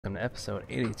Welcome to episode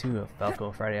 82 of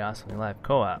F.A.L.C.O Friday Awesomely Live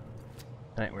Co-op.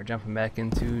 Tonight we're jumping back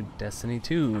into Destiny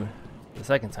 2 the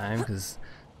second time because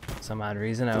for some odd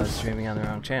reason I was streaming on the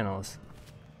wrong channels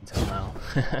until now.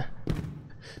 But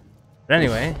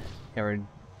anyway, yeah, we're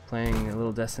playing a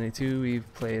little Destiny 2.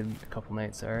 We've played a couple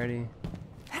nights already.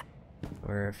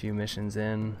 We're a few missions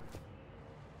in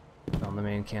on the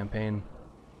main campaign.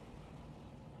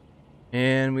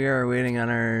 And we are waiting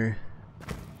on our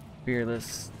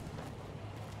fearless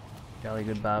Jolly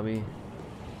Good Bobby.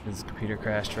 His computer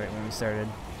crashed right when we started.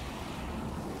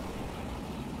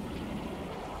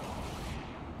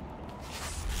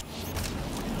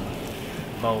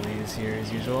 Bowley is here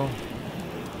as usual.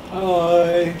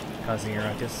 Hi. Causing a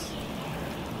ruckus.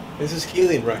 This is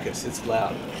healing ruckus. It's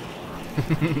loud.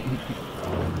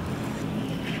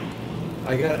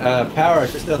 I got power. I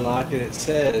just unlocked it. It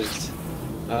says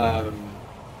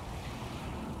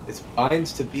it's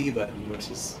binds to B button,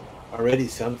 which is already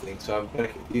something. So I'm kind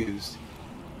of confused.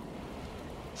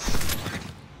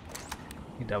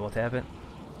 You double tap it.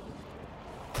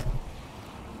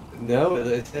 No,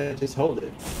 it said just hold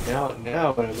it. Now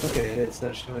when I'm looking at it, it's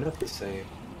not showing up the same.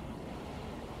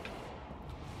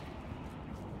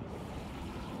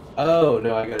 Oh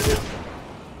no, I got a different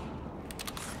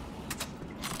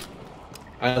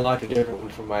one. I unlocked a different one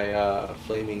for my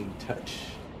flaming touch.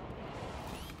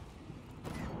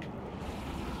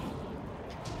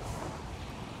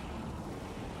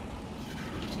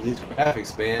 So these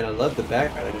graphics, man, I love the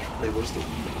background. I just really wish they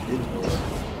did more.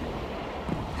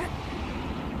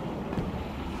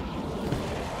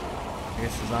 I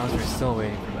guess as long as we're still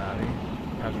waiting for Bobby.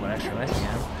 Talk about extra life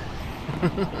again.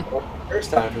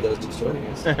 First time for those just joining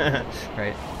us.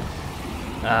 Right.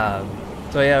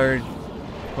 So yeah, we're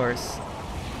of course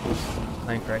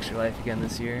playing for Extra Life again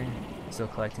this year. Still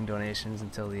collecting donations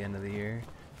until the end of the year.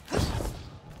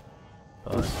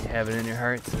 But if you have it in your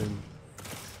heart to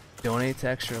donate to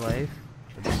Extra Life,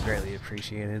 it would be greatly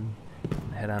appreciated.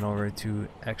 Head on over to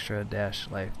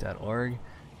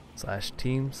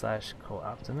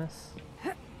extra-life.org/team/Co-Optimus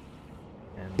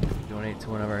and donate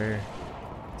to one of our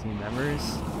team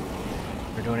members.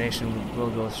 Your donation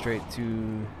will go straight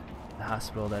to the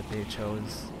hospital that they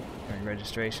chose during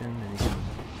registration, and you can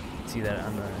see that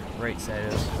on the right side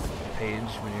of the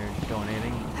page when you're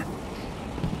donating.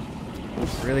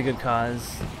 It's a really good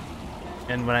cause,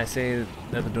 and when I say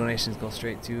that the donations go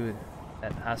straight to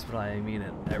that hospital, I mean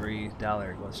it. Every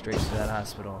dollar goes straight to that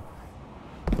hospital.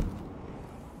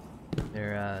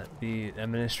 The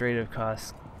administrative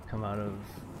costs come out of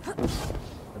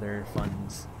other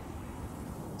funds,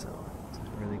 so it's a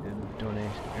really good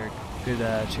donation or good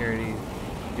charity to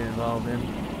get involved in.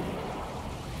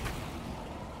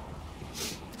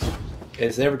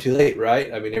 It's never too late,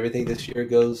 right? I mean, everything this year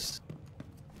goes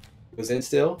in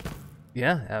still.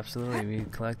 Yeah, absolutely. We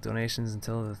collect donations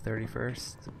until the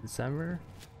 31st of December,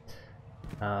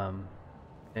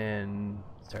 and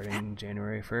starting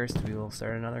January 1st, we will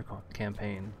start another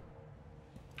campaign.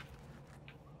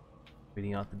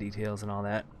 Reading out the details and all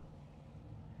that.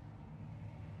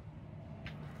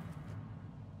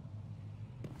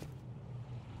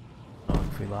 Oh,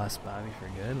 if we lost Bobby for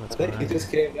good, what's going on? I think he just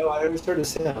came. No, I just heard a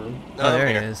sound. Oh, there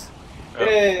he is. Oh.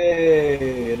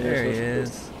 Hey! There he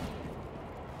is.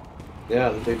 Yeah,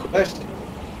 the big question.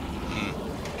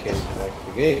 Can he come back to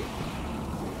the game?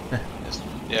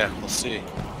 Yeah, we'll see.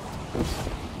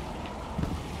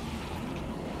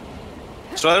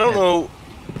 So I don't know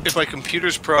if my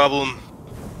computer's problem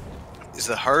is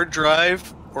the hard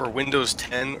drive or Windows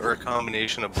 10 or a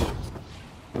combination of both.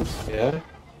 Yeah?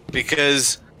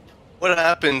 Because what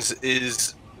happens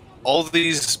is all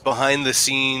these behind the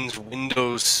scenes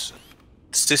Windows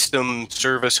system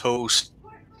service host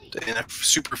and a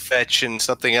super fetch and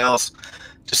something else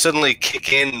just suddenly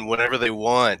kick in whenever they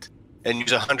want and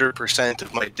use 100%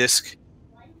 of my disk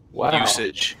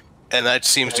usage, and that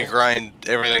seems to grind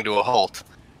everything to a halt.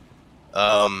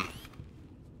 And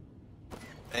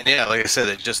yeah, like I said,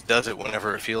 it just does it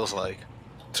whenever it feels like.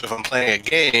 So if I'm playing a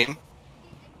game,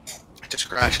 it just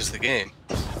crashes the game.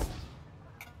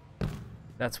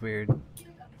 That's weird.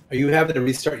 Are you having to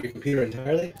restart your computer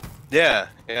entirely? Yeah,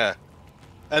 yeah.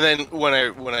 And then when I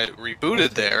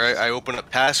rebooted there, I opened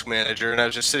up Task Manager and I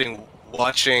was just sitting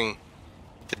watching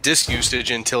the disk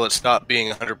usage until it stopped being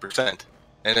 100%,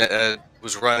 and it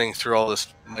was running through all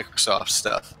this Microsoft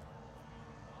stuff.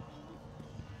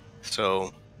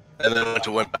 So, and then once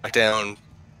it went back down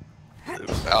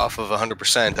off of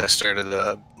 100%, I started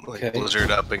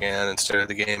Blizzard up again and started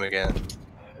the game again.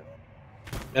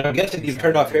 And I'm guessing you've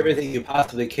turned off everything you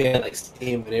possibly can, like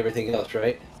Steam and everything else,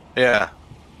 right? Yeah.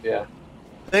 Yeah.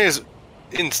 The thing is,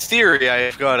 in theory,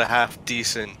 I've got a half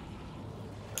decent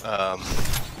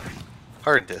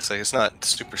hard disk. Like, it's not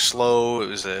super slow. It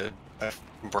was a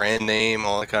brand name,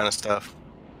 all that kind of stuff.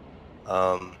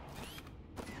 So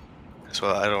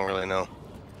I don't really know.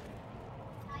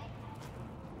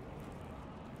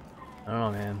 I don't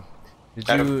know, man.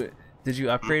 Did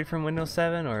you upgrade from Windows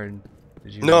 7 or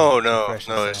did you? No. fresh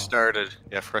I install? started.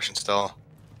 Yeah, fresh install.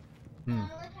 I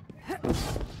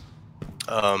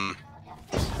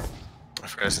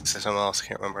forgot to say something else. I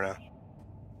can't remember now.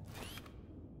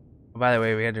 Oh, by the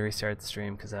way, we had to restart the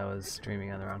stream because I was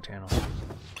streaming on the wrong channel.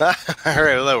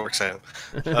 Alright, well, that works out.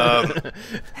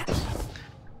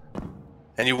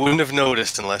 And you wouldn't have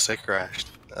noticed unless I crashed.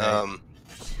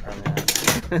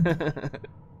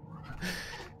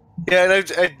 Yeah, and I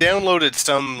downloaded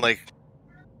some, like,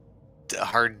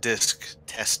 hard disk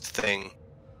test thing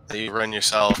that you run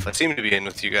yourself. I seem to be in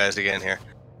with you guys again here.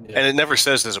 Yeah. And it never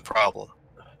says there's a problem.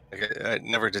 Like, it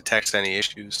never detects any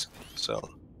issues, so...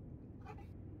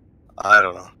 I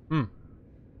don't know.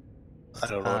 I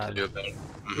don't know what to do about it.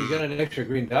 You got an extra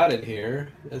green dot in here,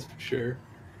 that's for sure.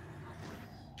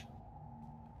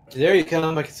 There you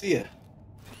come, I can see you.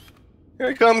 Here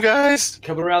I come, guys.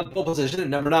 Coming around the pole position at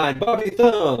number 9, Bobby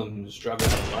Thumbs. Driving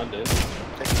out of London.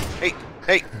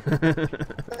 Hey.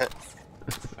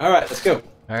 Alright, let's go.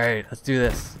 Alright, let's do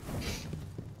this.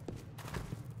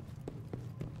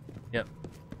 Yep.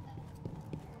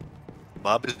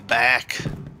 Bob is back.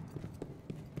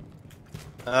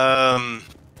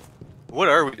 What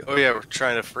are we? Oh yeah, we're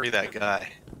trying to free that guy.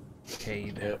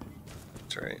 Cade. Yep.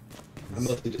 That's right. I'm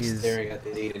mostly just staring at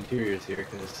the neat interiors here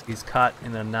because he's caught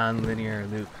in a non-linear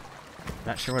loop.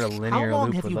 Not sure what a linear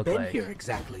loop would look like. How long have you been here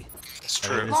exactly? It's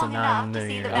true. It's a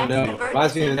non-linear. I don't know.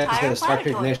 Reminds me of the episode of Star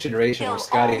Trek: The Next Generation where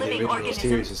Scotty in the original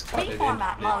series was caught in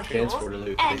a transporter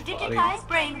loop. And digitized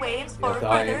brainwaves for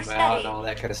thawing further him out study. and all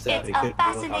that kind of stuff. It's He a couldn't believe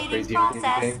how fascinating crazy everything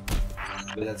process. became.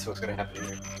 But that's what's going to happen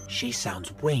here. She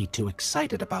sounds way too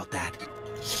excited about that.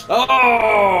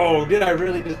 Oh! Did I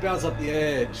really just bounce off the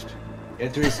edge?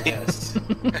 Entries, yes.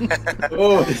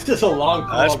 Oh, this is a long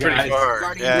call, That's pretty guys.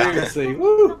 far. Yeah. Seriously,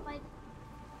 woo!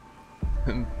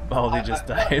 Baldy just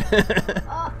died.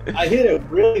 I hit a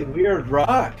really weird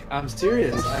rock. I'm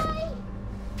serious.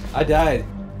 I died.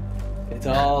 It's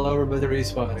all over with the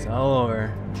respawning. It's all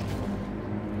over.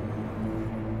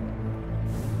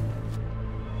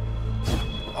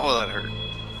 Oh, that hurt.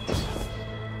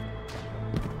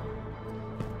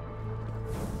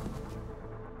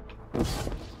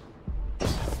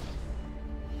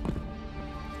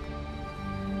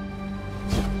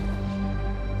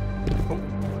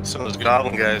 Some of those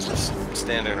goblin guys just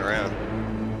standing around.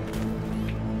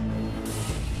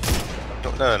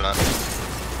 No, they're not.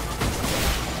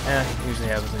 Yeah, usually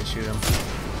happens when you shoot them.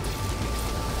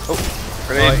 Oh,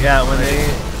 grenade. Oh yeah,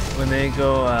 when they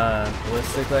go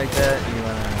ballistic like that, you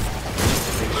wanna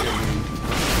make sure you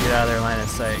get out of their line of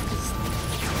sight because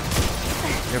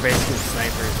they're basically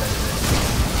snipers at it.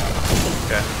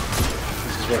 Okay.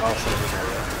 This is what all snipers are.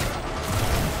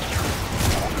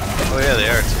 Oh yeah, they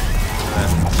are too.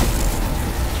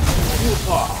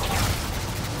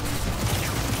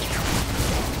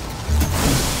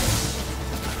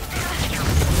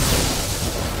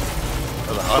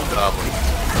 Oh, the hobgoblin.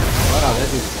 Wow, that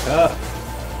dude's tough.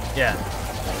 Yeah,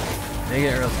 they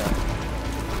get real tough.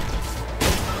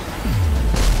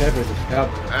 Pepper's a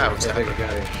goblin. Ah, what's I think I happening?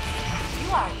 got it. You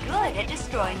are good at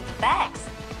destroying the facts.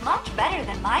 Much better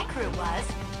than my crew was.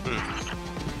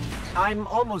 I'm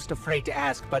almost afraid to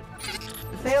ask, but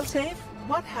Failsafe,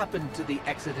 what happened to the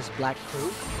Exodus Black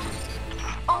crew?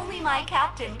 Only my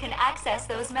captain can access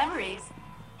those memories.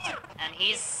 And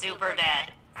he's super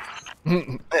dead.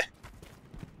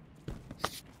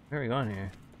 Where are we going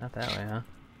here? Not that way, huh?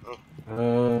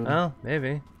 Um,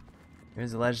 Maybe.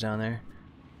 There's a ledge down there.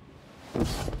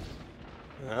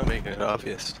 I'm making it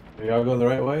obvious. are y'all going the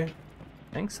right way?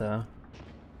 I think so.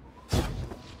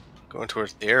 Going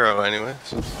towards the arrow,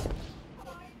 anyways.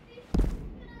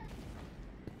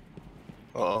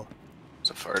 Uh-oh. It's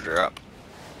a far drop.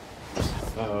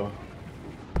 Uh-oh.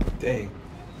 Dang.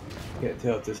 Can't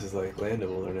tell if this is like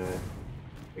landable or not.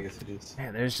 I guess it is.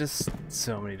 Man, there's just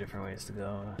so many different ways to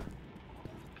go.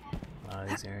 A lot of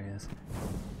these areas.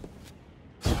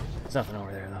 There's nothing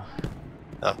over there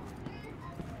though. Oh.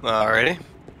 Alrighty.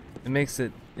 It makes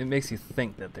you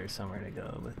think that there's somewhere to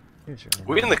go, but here's your.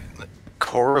 We in the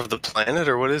core of the planet,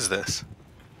 or what is this?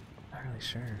 Not really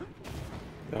sure.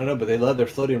 I don't know, but they love their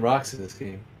floating rocks in this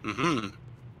game. Mm-hmm.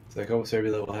 It's like almost every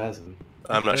level has them.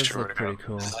 I'm not Those sure. look pretty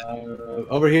cool.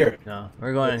 Over here. No,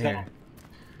 we're going in here.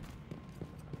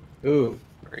 Ooh.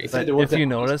 Right. It said But there was if you that-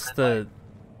 notice, the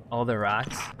all the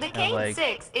rocks The have Cave like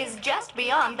 6 is just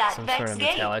beyond that some Vex sort of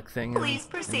gate. metallic thing Please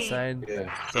proceed. inside.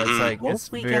 Yeah. So it's like Won't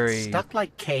it's we get very stuck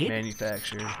like Cade?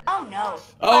 manufactured. Oh no.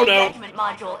 Oh, My no. judgment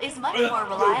module is much more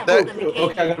reliable That- than the Okay,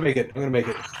 I'm Cade. gonna make it. I'm gonna make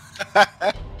it.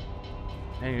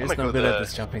 Man, you're I'm just gonna no go good at the-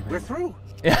 this jumping We're thing. through.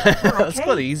 Yeah, let's go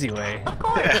okay. the easy way. Of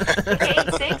course.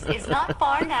 Cave 6 is not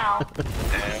far now.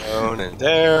 Down and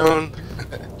down.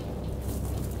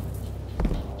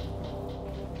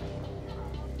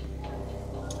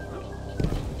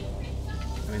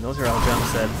 I mean, those are all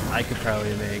jumps that I could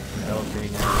probably make without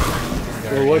being.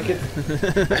 Well, what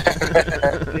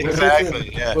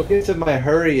Exactly. Yeah. What gets in my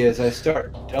hurry is I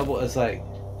start double. It's like,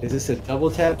 is this a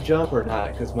double tap jump or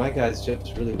not? Because my guy's jump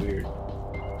is really weird.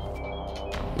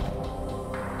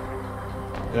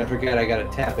 And I forget I gotta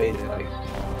tap A to like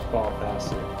fall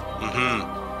faster.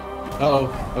 Mm-hmm.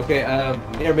 Oh, okay.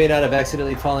 May or may not have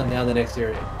accidentally fallen down the next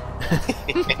area.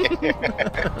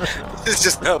 This is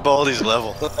just not Baldy's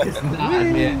level. It's not,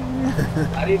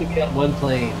 man. I need to be on one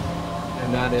plane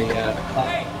and not a.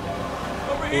 Hey!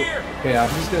 Over here! Okay, I'm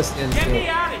just gonna stand Get me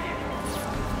still. out of here!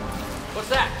 What's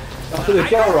that? Oh, the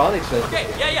Galronic says. Okay,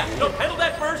 yeah. No, handle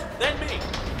that first, then me.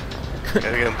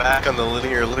 Gotta get him back on the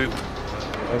linear loop.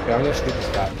 Okay, I'm gonna shoot this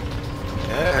guy.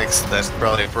 Yeah, I think that's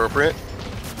probably appropriate.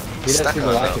 He doesn't Stuck seem on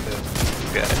to like them, it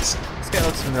though. guys. This guy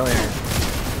looks familiar. I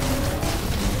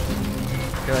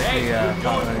feel like Hey, we you're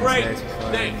fought one doing of these great. guys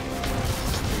before. Thanks.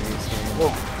 Previous game. Whoa.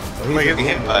 Oh, Am I getting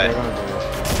hit by it? They're gonna do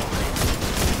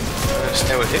I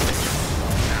understand what hit me.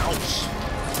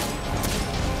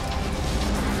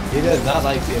 He does not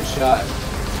like being shot.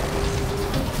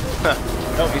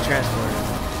 Oh, he transported.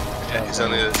 Yeah, he's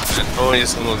on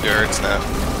his little guards now.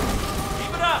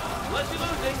 Keep it up. Unless you're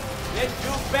losing, then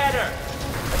do better.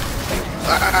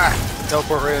 Ah!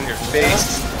 Teleport right on your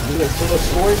face. Let's throw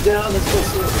swords down. Let's go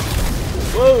sword.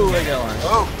 Whoa, I got one.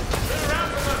 Oh!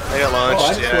 I got Oh, I launched,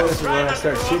 just yeah. noticed when I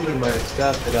start shooting my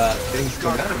stuff that things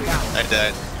come out of me. I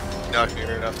died. Knocked me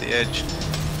right off the edge.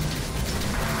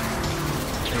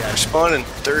 Yeah. Respawn in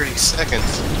 30 seconds.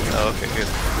 Oh, okay, good.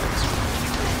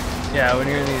 Yeah, when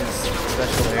you're in these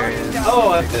special areas,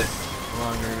 Oh, I it did. takes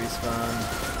longer to respawn.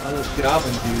 All those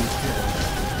goblin dudes.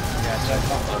 Gotcha.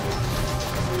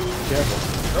 Careful.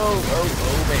 Oh,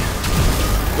 man.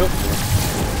 Nope.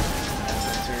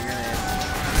 That's a grenade.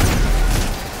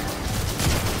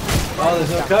 Oh,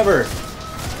 there's no cover.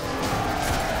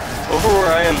 Over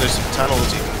where I am, there's some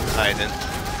tunnels you can hide in.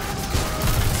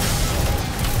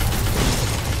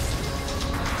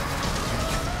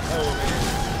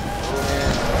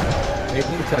 18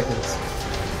 seconds.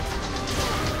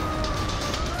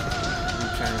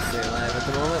 I'm trying to stay alive at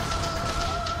the moment.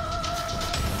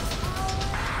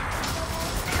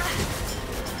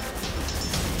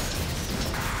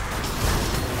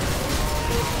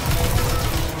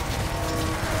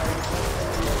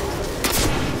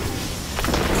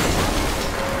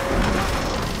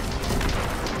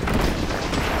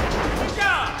 Good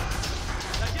job!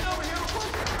 Now get over here.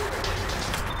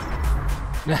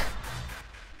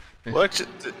 What?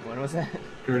 What was that?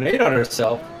 Grenade on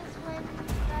herself.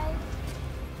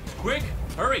 Quick,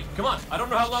 hurry, come on. I don't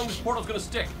know how long this portal's gonna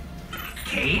stick.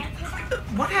 Cade?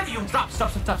 What have you...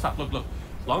 Stop. Look.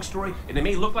 Long story, and it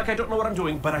may look like I don't know what I'm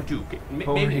doing, but I do. What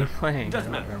were you playing? It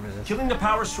doesn't I don't matter. remember this. Killing the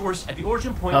power source at the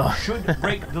origin point Oh. should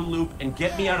break the loop and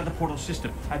get me out of the portal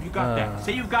system. Have you got that?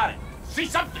 Say you got it. Say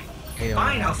something! Hey,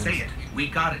 Fine, I'll happens. say it. We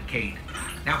got it, Cade.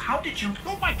 Now, how did you...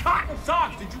 Oh my cotton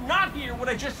socks! Did you not hear what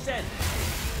I just said?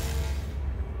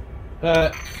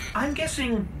 I'm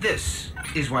guessing this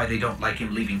is why they don't like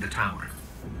him leaving the tower.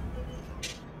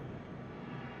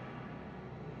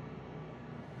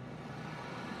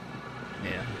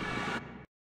 Yeah.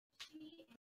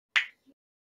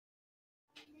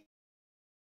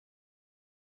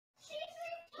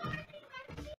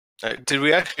 Did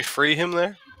we actually free him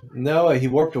there? No, he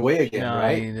warped away again, No,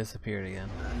 right? he disappeared again.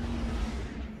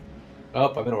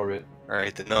 Oh, I'm in orbit.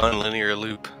 Alright, the non-linear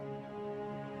loop.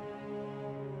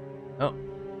 Oh,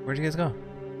 where'd you guys go?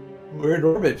 We're in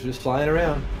orbit, just flying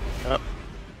around. Oh,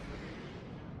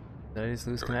 Did I just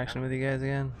lose connection with you guys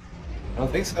again? I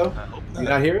don't think so. I hope You not.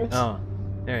 not hear us? Oh,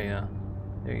 there you go.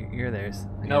 You're there.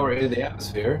 No, we're in the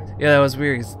atmosphere. Yeah, that was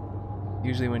weird. 'Cause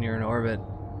usually when you're in orbit,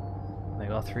 like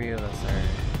all three of us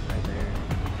are right there.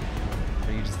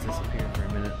 But you just disappeared for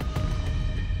a minute.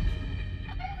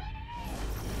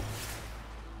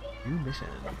 New mission.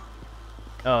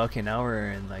 Oh, okay. Now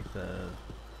we're in like the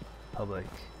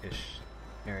public-ish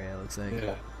area. It looks like.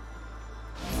 Yeah.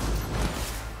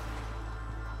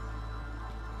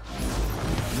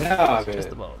 Now I'm in Just it.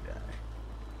 the bald guy.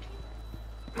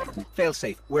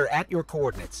 Failsafe, we're at your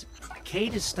coordinates.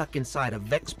 Cade is stuck inside a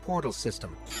Vex portal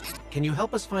system. Can you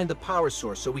help us find the power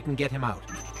source so we can get him out?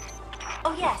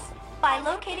 Oh yes, by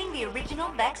locating the original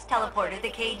Vex teleporter the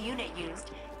Cade unit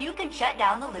used, you can shut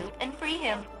down the loop and free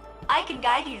him. I can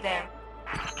guide you there.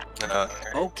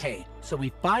 Okay, so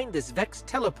we find this Vex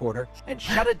teleporter and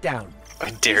shut it down. I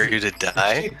dare you to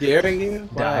die. Daring you?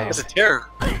 Die. That's a terror.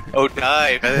 Oh,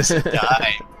 die. That is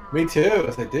die. Me too. I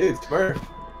was like, dude, Smurf.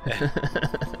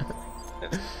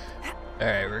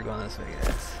 Alright, we're going this way,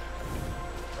 guys.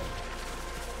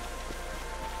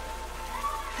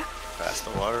 Past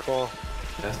the waterfall.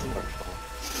 That's the waterfall.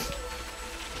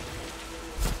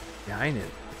 Behind it,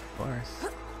 of course.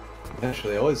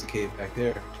 Eventually, always a cave back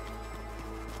there.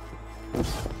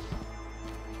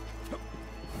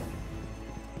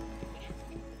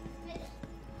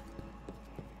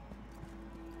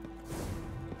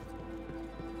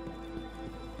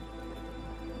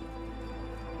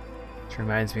 Which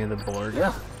reminds me of the board.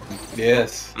 Yeah.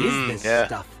 Yes. Is this yeah.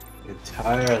 stuff?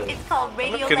 Entirely. It's called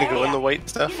radio Gonna go in the white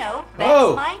stuff? You know, Vex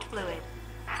Oh! mind fluid.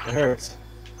 It hurts.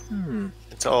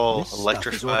 It's all This stuff is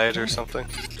electrified or organic. something.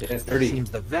 Yeah, it's dirty.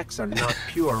 Seems the Vex are not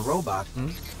pure robot. I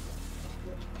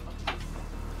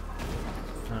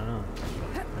don't know.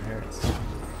 It hurts.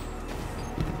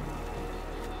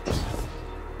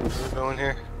 Where are we going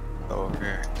here? Oh, over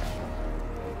here.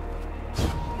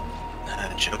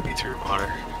 Jumpy through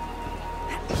water.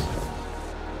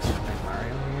 Like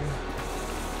Mario here?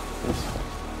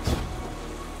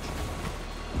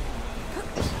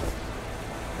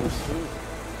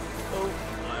 Oh,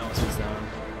 I almost was down.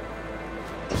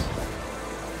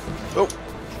 Oh!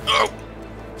 Oh!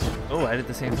 Oh, I did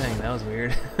the same thing. That was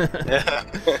weird. Yeah.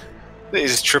 They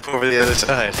just trip over the other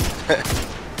side.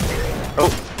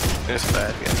 Oh! There's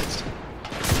bad guys.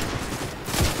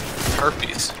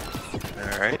 Harpies.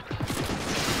 Alright.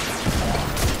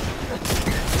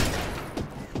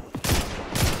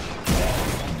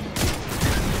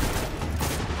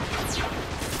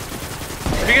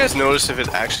 Have you guys noticed if it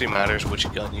actually matters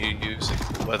which gun you use?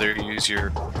 Whether you use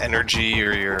your energy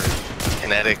or your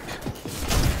kinetic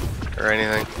or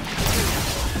anything?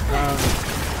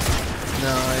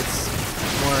 No, it's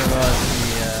more about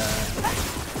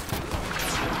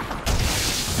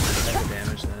the type of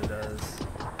damage that it does,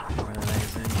 more than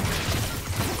anything.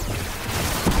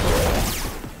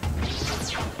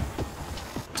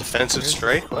 Defensive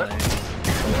strike? What?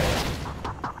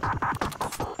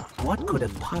 What could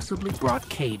have possibly brought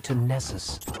Cade to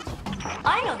Nessus?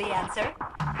 I know the answer.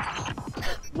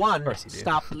 One, course you do.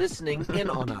 stop listening in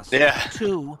on us. Yeah.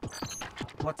 Two,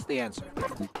 what's the answer?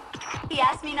 He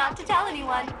asked me not to tell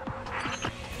anyone.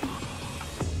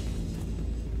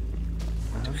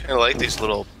 I kind of like these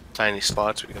little tiny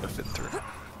spots we gotta fit through.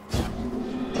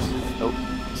 Oh.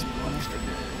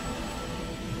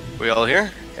 We all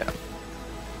here? Yeah.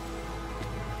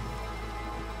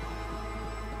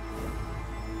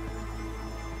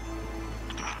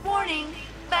 Warning!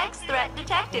 Vex threat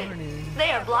detected.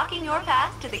 They are blocking your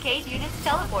path to the Cade unit's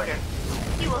teleporter.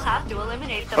 You will have to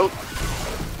eliminate them. Oh.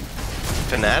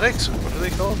 Fanatics? What are they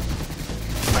called?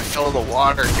 I fell in the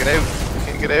water. Get out.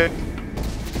 Can't get out.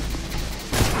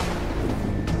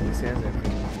 These guys are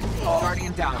pretty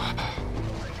Guardian down.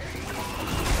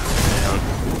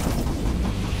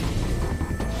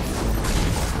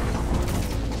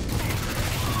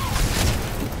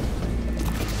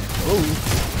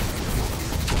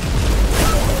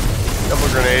 Double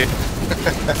grenade.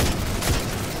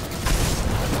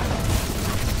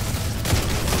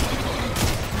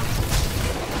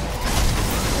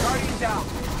 Guardian down.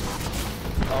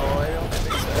 Oh, I don't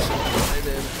think so. I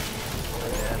did.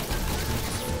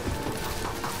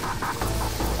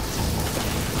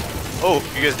 Oh,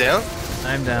 you guys down?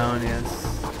 I'm down, yes.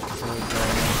 So,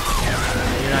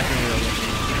 you're not gonna be able to get me.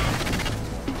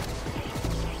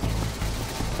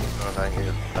 Oh, thank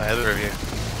you. Either of you.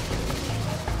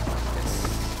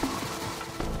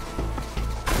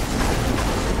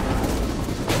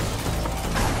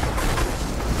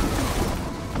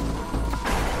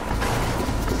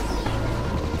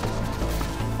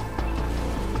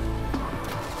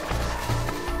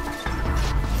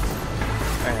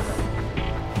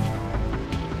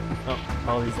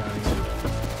 All these down here.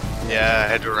 Yeah, I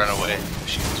had to run away.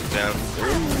 She was down.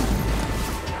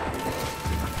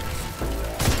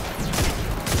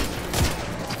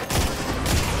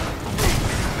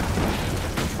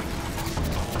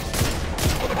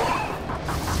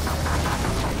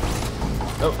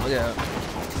 Oh, look out.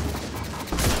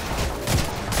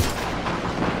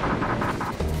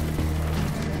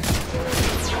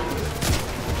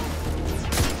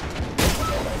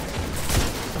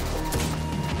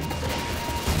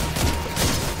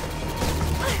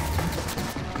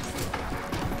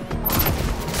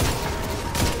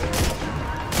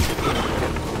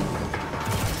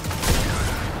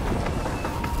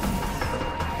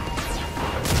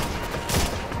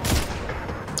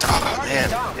 Man,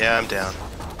 yeah, I'm down.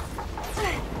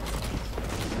 Alright,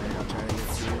 I'll try to get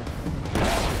to you.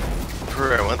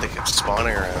 Everywhere I went, they kept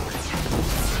spawning around.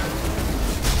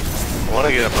 I want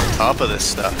to get up on top of this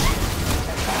stuff.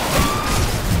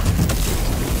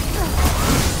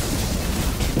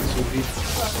 This would be.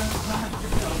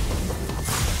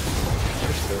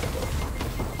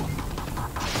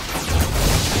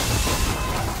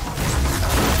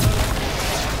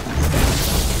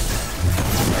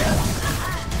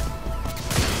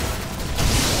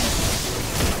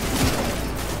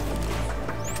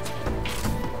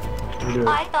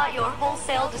 I thought your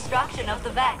wholesale destruction of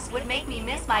the Vex would make me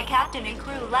miss my captain and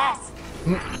crew less.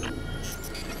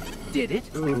 Did it?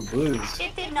 Ooh, blues.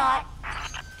 It did not.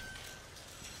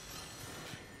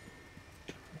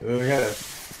 Ooh, we got a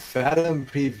Fathom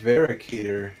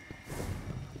prevaricator.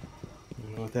 I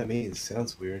don't know what that means.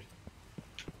 Sounds weird.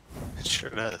 It sure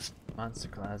does. Monster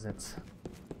closets.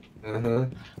 Uh-huh.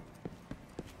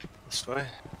 This way?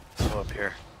 Oh, up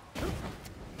here.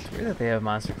 It's weird that they have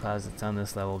monster closets on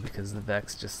this level because the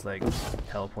Vex just like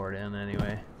teleport in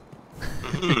anyway.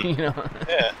 You know?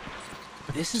 Yeah.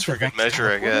 This is For the good Vex measure,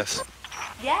 I teleporter? guess.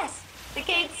 Yes, the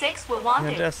Cade 6 will want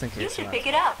Yeah, it. just in You case should want pick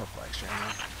it up. a couple extra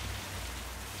ammo.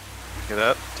 Pick it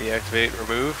up, deactivate,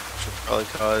 remove. Should probably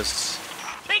cause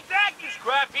Take that, you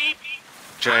scrap heap!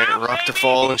 giant rock to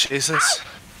fall and chase us.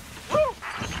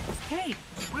 Hey,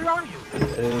 where are you?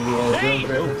 Hey! Hey! You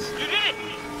did it!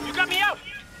 You got me out!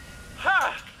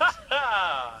 Ha! Ha!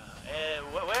 Ha!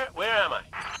 Where am I?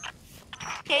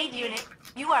 Cade unit,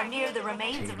 you are near the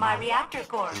remains of my reactor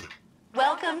core.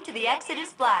 Welcome to the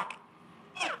Exodus Black,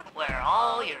 where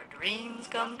all your dreams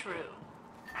come true.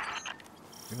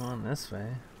 We're going this way.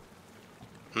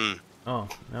 Hmm. Oh,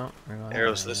 no, we're going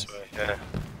Arrows that this way. way,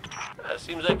 yeah.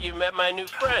 Seems like you've met my new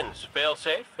friends,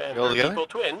 Fail-Safe, and You all her together? equal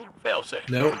twin, Fail-Safe.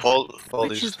 Nope. All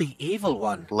Which is these the evil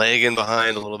one? lagging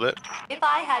behind a little bit. If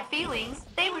I had feelings,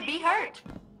 they would be hurt.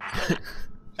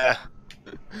 Yeah.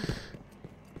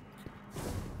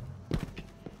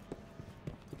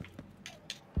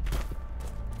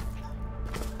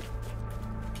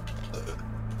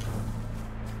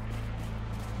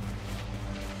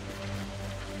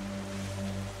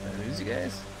 Did I lose you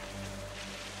guys?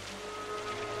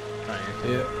 Oh,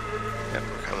 you're Yeah. Yep,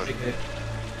 we're coming. Okay.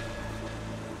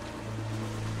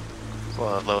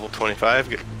 Well, level 25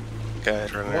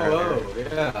 guys running around here.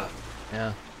 Whoa, yeah.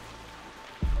 Yeah.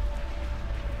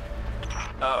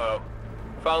 Uh-oh.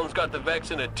 Fallon's got the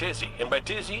Vex in a tizzy, and by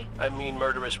tizzy, I mean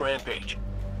murderous rampage.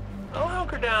 I'll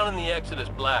hunker down in the Exodus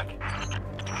Black.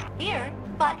 Here,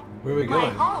 but Where are we my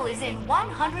going? hull is in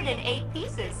 108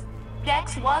 pieces.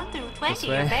 Decks 1 through 20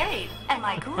 way? are buried, and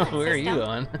my coolant Where are you system...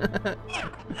 going?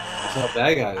 It's all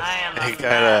bad guys. I am Hey, a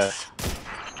gotta- mess.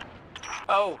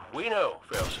 Oh, we know,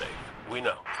 Fail-Safe. We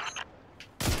know.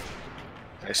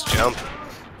 Nice jump.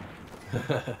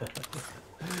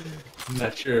 I'm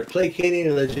not sure. Placating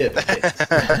or legit.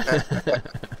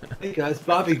 Hey guys,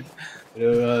 Bobby.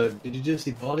 You know, did you just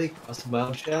see Baldy cross the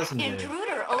mountain chasm there?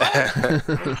 Intruder alert!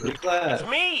 Pretty glad. It's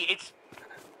me!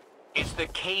 It's the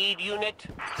Cade unit.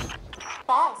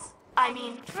 False. I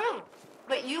mean true.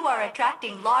 But you are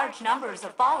attracting large numbers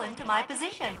of Fallen to my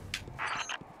position.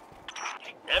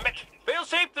 Damn it!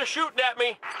 Fail-Safe, they're shooting at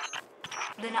me!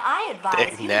 Then I advise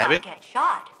Dang, you nabbit. not get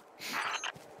shot.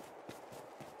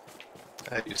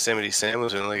 Yosemite Sam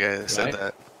was the only guy that said Right.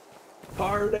 that.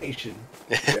 Tarnation.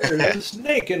 There's a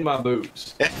snake in my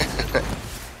boots.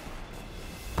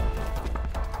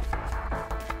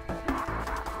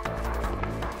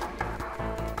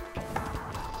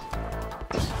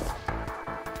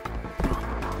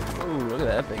 Ooh, look at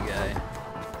that big guy.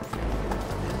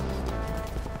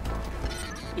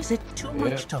 Is it too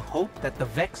much to hope that the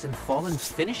Vex and Fallen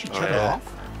finish each Oh, other yeah.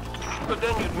 off? But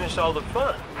then you'd miss all the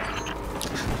fun.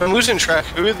 I'm losing track.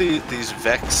 Who are these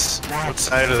Vex? What That's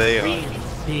side are they on? really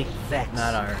big Vex.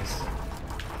 Not ours.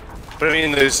 But I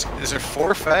mean, is there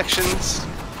 4 factions?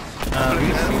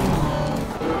 We've seen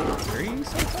 3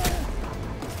 so far?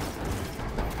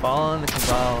 Fallen, the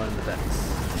Cabal, and the Vex.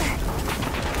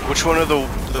 Which one are the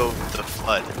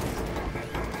Flood?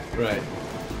 Right.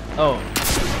 Oh.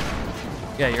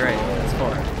 Yeah, you're right. That's 4.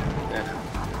 Yeah.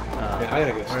 Yeah, I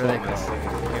gotta go What are they spot my called? I second.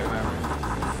 can't remember.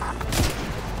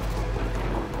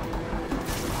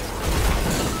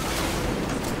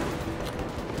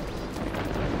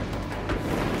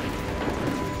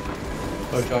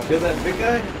 Oh, did y'all feel that big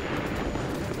guy?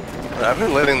 But I've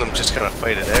been letting them just kind of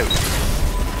fight it out.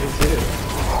 Me too.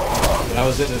 When I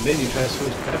was in the menu trying to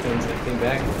switch weapons, I came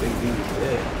back and the big dude was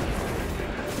dead.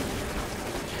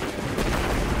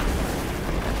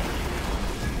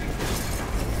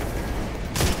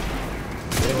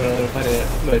 didn't want to let him find it.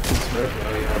 I'm going to smurf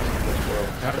while he has much more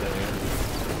power than him.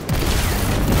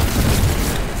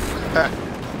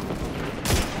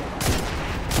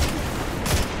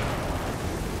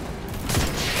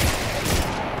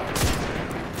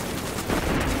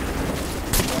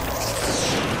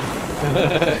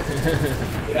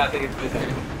 Yeah, I think it's good.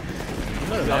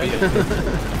 Oh, right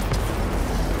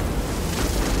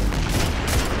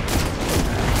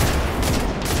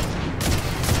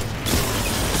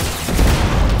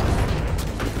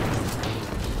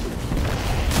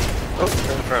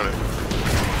in front of it.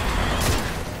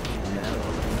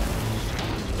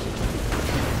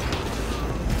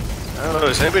 I don't know,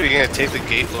 is anybody gonna take the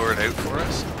Gate Lord out for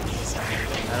us? I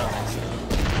don't think so.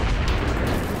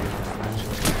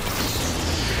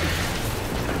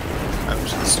 I'm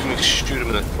just gonna shoot him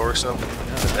in the torso,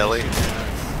 the belly.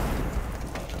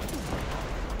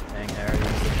 Dang, I already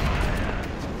used it.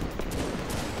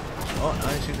 Oh, now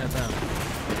he's shooting at them.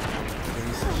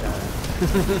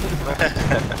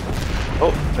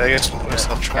 Oh, did I get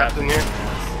myself trapped in here?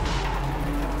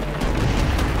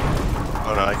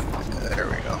 Oh no, there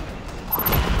we go.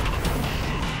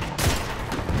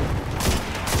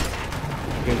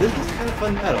 Okay, this is kind of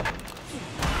fun battle.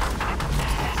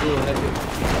 It's a little heavy.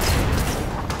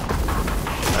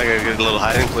 I gotta get a little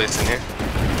hiding place in here.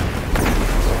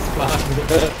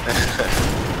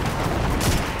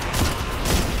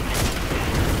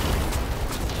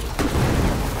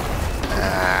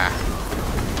 Ah.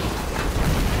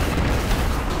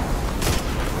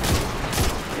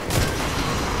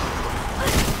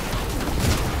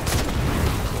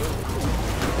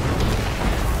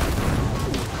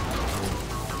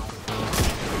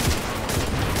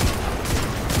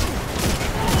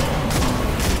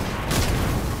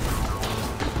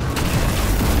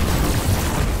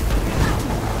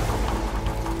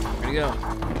 Where'd he go?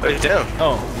 Oh, he's down.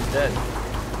 Oh, he's dead.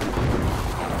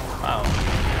 Wow.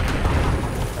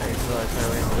 I still had quite a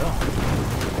ways to go.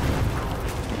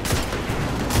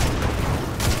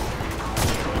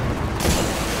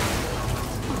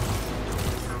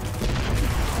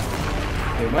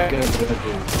 They might get into the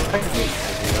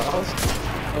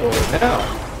Oh, now.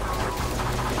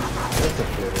 That's a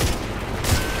favorite.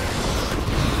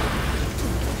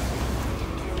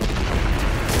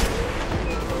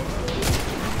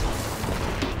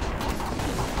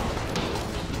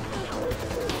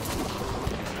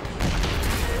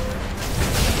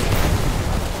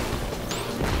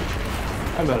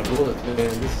 I'm out of bullets, man.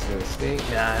 This is gonna stink.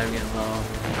 Yeah, I'm getting low.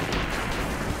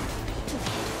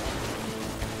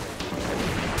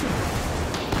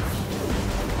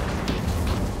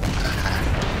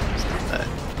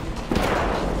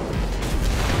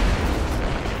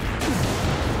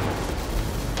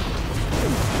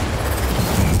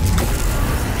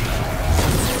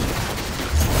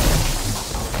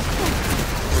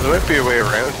 There might be a way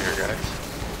around here, guys.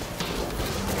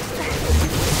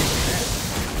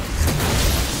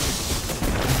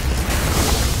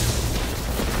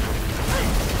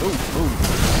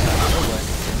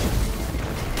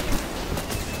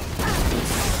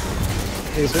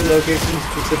 Hey, certain location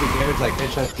specific damage like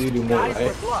headshots do more, Guys, right?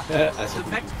 we're blocked. I The see.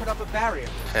 Vex put up a barrier.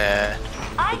 I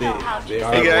know how to They do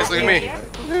are Hey guys, that. look at me.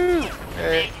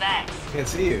 Big Vex. Can't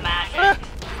see you. Smash it.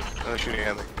 Oh, shooting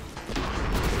at me.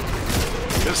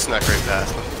 Just snuck right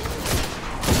past him.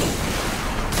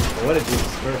 What did you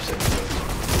disperse it?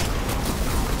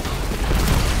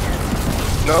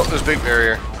 No, there's a big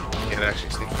barrier. You can't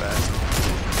actually sneak past.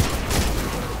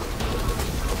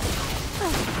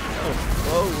 Oh,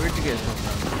 whoa, where'd you get from?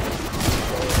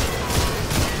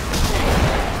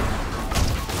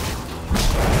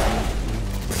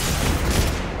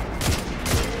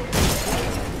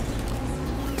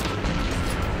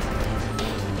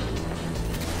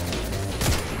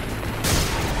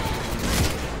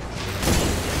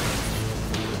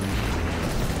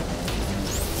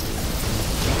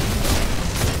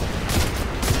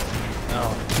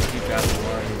 Oh, you got the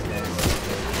war these days.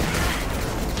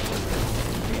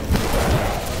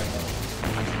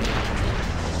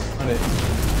 On it.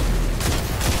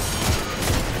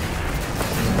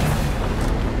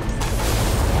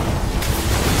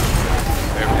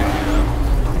 There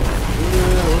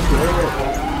we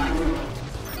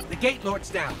The Gate Lord's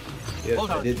down. Yes,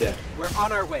 Hold I on. did that. We're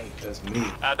on our way. That's me.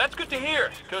 That's good to hear,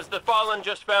 because the Fallen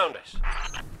just found us.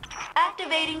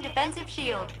 Activating defensive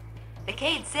shield. The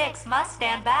Cade 6 must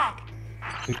stand back.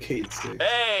 Kate 6.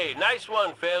 Hey, nice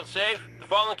one, Fail-Safe. The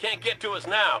Fallen can't get to us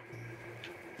now.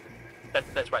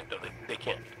 That's right, though. They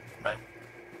can't, right?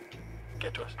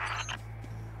 Get to us.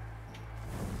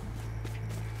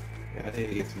 Yeah, I need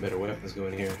to get some better weapons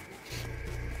going here.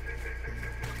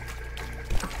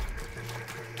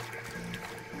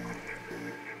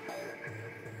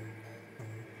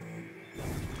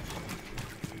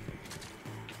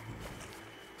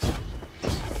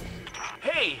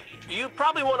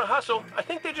 probably want to hustle. I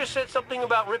think they just said something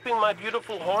about ripping my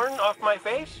beautiful horn off my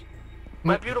face.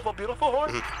 My beautiful, beautiful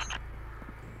horn.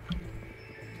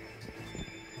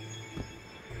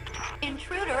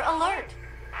 Intruder alert.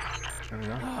 There we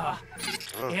go.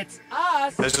 It's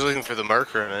us! I was just looking for the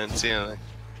marker and I didn't see anything.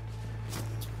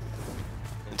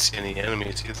 Didn't see any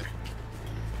enemies either.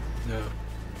 No.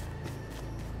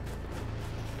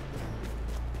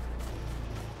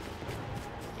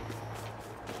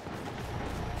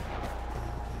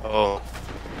 Oh.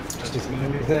 She's gonna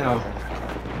move now.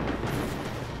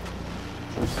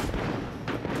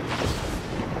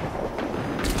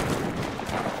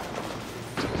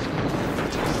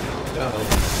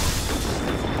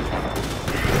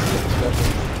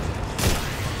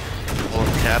 Oh,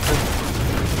 Captain.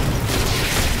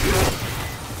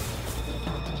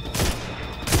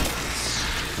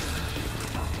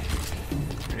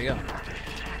 There you go.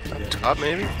 Up top,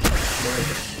 maybe?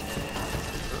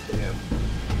 Yeah.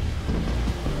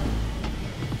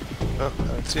 Oh, I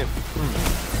don't see him.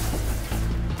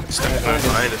 Stepping right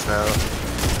behind us now.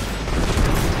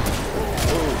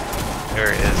 Oh,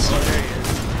 there he is. Oh, there he is.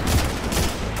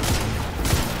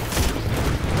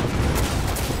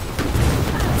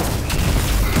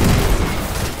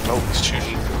 Oh, he's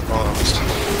shooting bombs.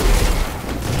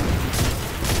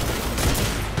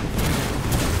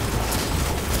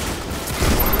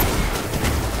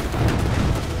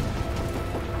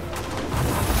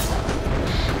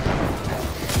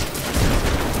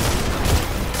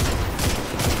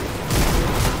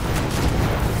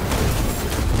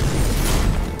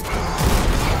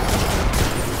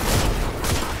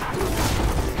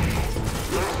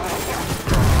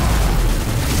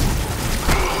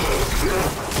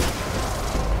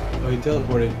 Oh, he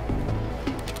teleported.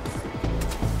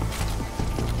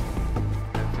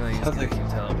 I feel like he's Sounds gonna like- keep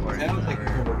teleporting. Sounds like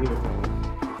whenever- over here.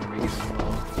 whenever he gets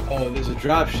involved. Oh, there's a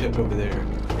drop ship over there.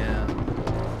 Yeah.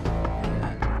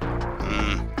 Yeah.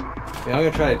 Yeah, I'm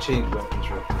gonna try to change weapons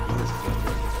real quick. This is good.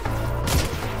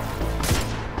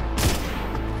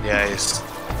 Yeah, he's on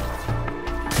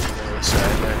the other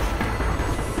side there.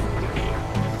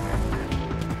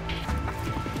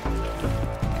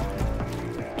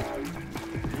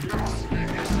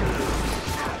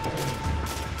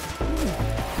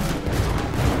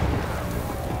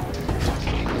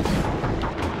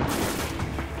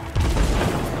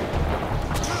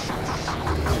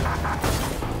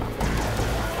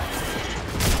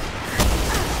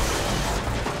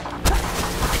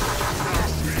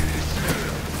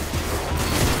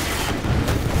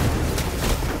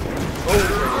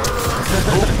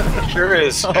 Sure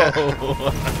is. Oh.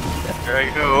 There I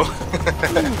go.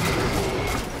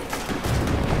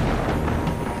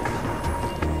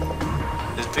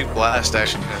 This big blast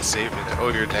actually kind of saved me there. Oh,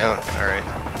 you're down. Alright.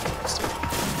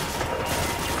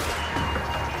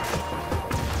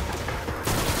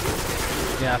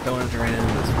 Yeah, if I wanted to run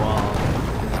into this wall,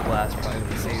 this blast probably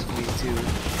would have saved me too.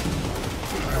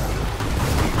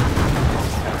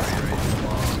 Right into the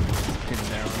wall, getting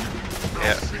down.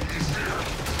 Yeah.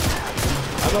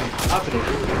 I'm up in it.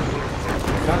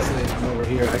 Constantly from over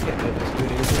here. I can't let this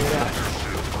dude anything out.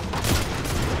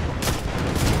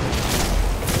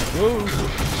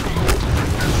 Whoa!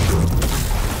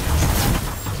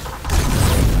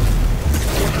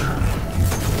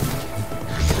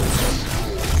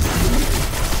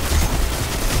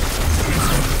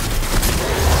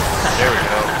 There we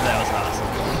go. That was awesome.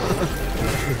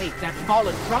 Hey, that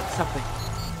fallen dropped something.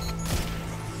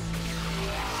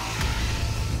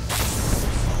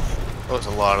 Oh, there's a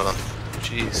lot of them.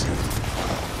 Jeez.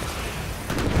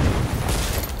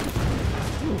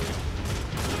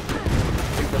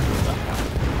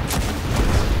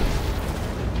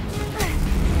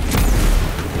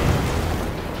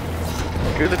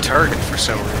 You're the target for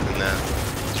some reason now.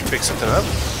 Did you pick something up?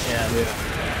 Yeah. Yeah.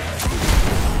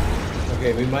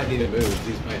 Okay, we might need to move.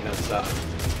 These might not stop.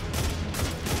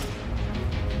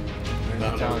 Where I did don't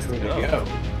it know tell us which to way to go? go.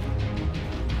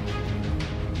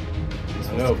 This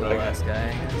I was know, the but I last guy,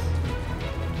 I guess.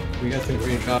 We got some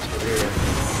green cops over here.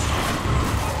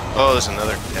 Oh, there's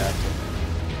another cat.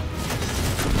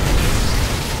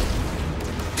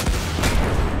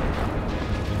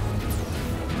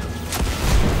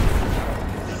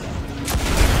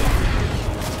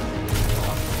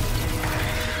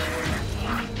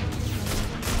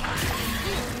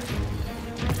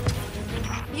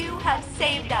 You have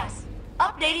saved us.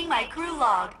 Updating my crew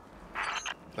log.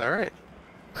 Alright.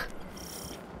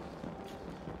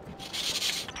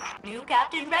 New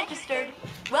captain registered.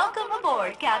 Welcome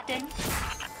aboard, Captain.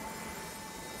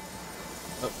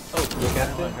 Oh, Look at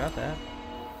I it. got that.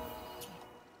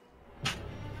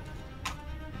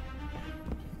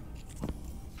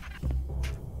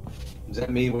 Does that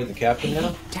mean we're the captain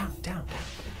now? Down.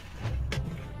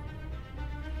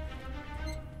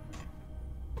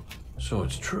 So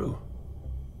it's true.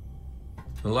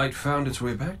 The light found its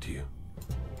way back to you.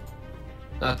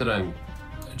 Not that I'm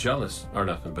jealous or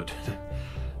nothing, but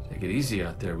take it easy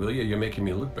out there, will you? You're making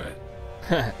me look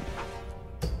bad.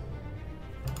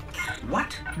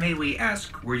 What, may we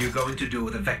ask, were you going to do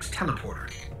with a Vex teleporter?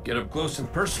 Get up close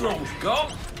and personal with Go.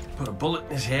 Put a bullet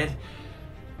in his head.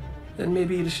 Then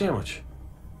maybe eat a sandwich.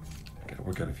 Gotta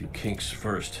work out a few kinks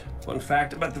first. Fun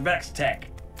fact about the Vex tech.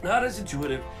 Not as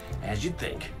intuitive as you'd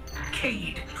think.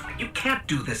 Cade, you can't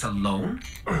do this alone.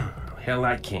 Hell,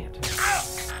 I can't.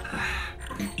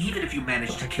 Even if you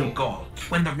manage to kill Gaul,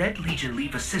 when the Red Legion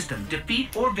leave a system,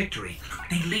 defeat or victory,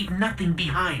 they leave nothing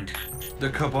behind. The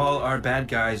Cabal are bad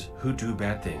guys who do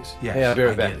bad things. Yes, Yeah,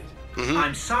 very I bad. get it.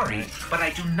 I'm sorry, but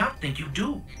I do not think you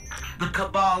do. The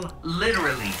Cabal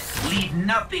literally leave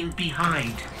nothing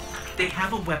behind. They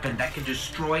have a weapon that can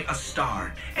destroy a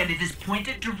star, and it is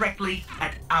pointed directly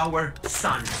at our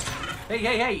sun.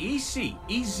 Hey,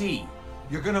 easy.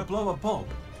 You're gonna blow a bulb.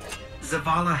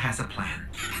 Zavala has a plan.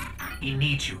 He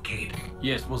needs you, Cade.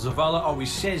 Yes, well, Zavala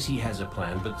always says he has a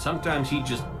plan, but sometimes he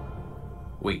just...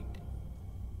 Wait.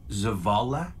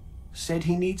 Zavala said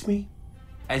he needs me?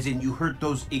 As in you heard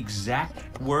those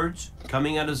exact words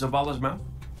coming out of Zavala's mouth?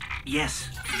 Yes,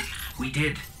 we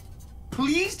did.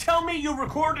 Please tell me you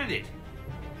recorded it!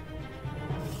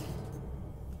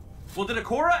 Well, did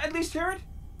Akora at least hear it?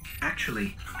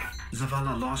 Actually,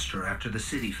 Zavala lost her after the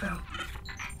city fell.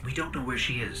 We don't know where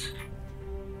she is.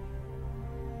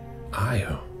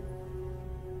 Io.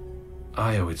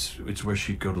 Io, it's where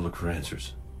she'd go to look for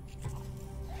answers.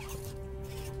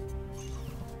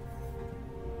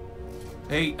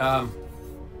 Hey,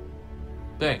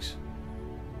 thanks.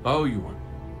 Oh, you won.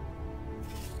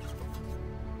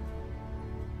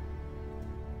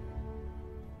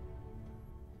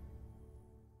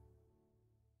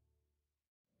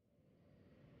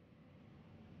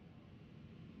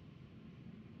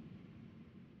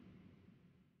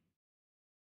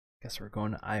 Guess we're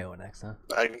going to Io next, huh?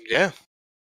 Yeah.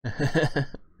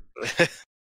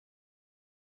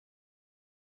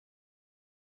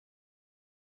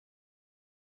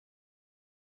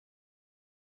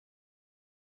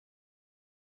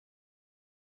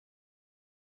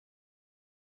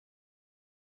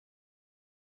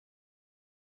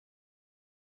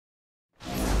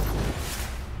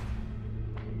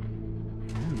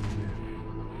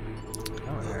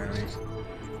 Oh, there are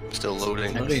we? Still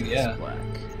loading. Loading, yeah. Black.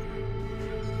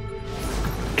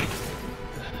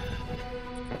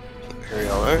 Here we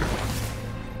are.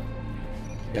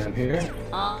 Yeah, I'm here.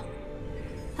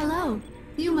 Hello.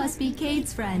 You must be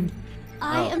Cade's friend.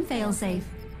 I am F.A.L.C.O.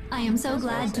 I am so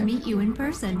glad to meet you in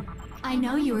person. I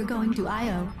know you are going to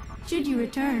Io. Should you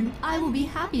return, I will be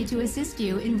happy to assist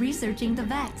you in researching the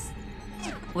Vex.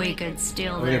 We could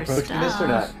steal Are we their approaching this or stuff.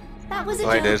 not? That was a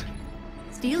I joke. did.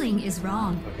 Stealing is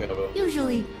wrong. Okay, well.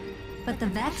 Usually. But the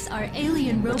Vex are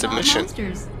alien It's a robot mission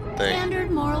monsters. thing. Standard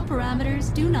moral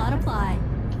parameters do not apply.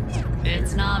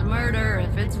 It's not murder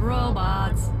if it's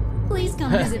robots. Please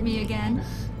come visit me again.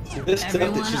 This stuff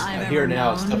Everyone that's just I've here ever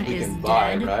now is known stuff we is can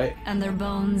buy, dead, right? and their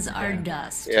bones are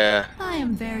dust. Yeah. I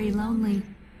am very lonely.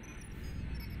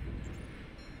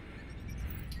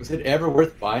 Was it ever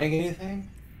worth buying anything?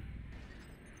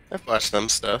 I've watched them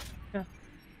stuff. Yeah.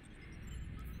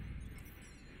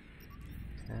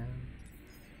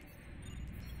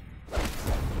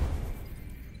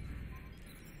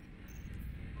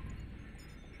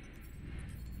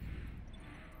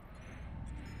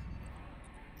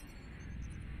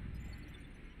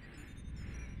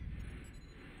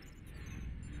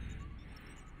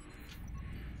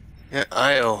 Yeah,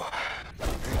 Io.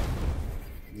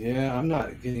 Yeah, I'm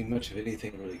not getting much of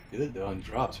anything really good though on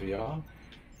drops, are y'all?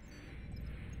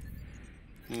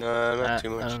 No, not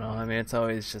too I much. don't know. I mean, it's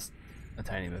always just a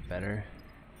tiny bit better.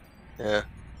 Yeah.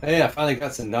 Hey, I finally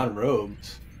got some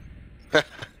non-robes.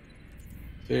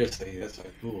 Seriously, that's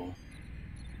like cool.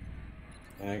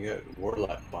 And I got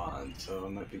Warlock Bond, so I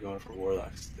might be going for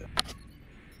Warlock stuff.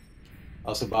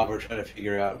 Also, Bob, we're trying to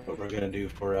figure out what we're gonna do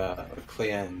for a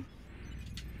clan.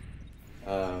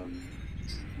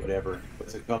 Whatever.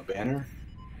 What's it called? Banner?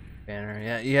 Banner.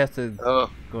 Yeah, you have to Oh.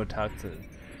 go talk to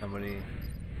somebody.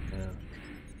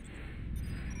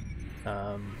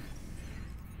 I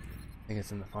think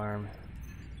it's in the farm.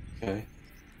 Okay.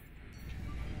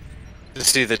 To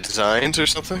see the designs or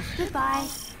something? Goodbye.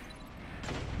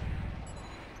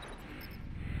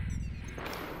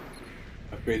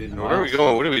 Upgraded. Where are we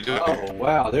going? What are we doing? Oh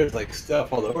wow, there's like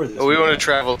stuff all over this. Oh, we want to map.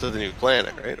 travel to the new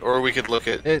planet, right? Or we could look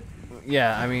at. It.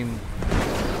 Yeah, I mean,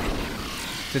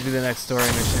 to do the next story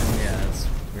mission, yeah, that's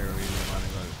where we want to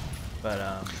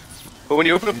go. But when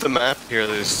you open up the map here,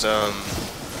 there's there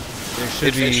should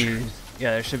adventure.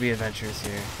 there should be adventures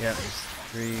here. Yeah, there's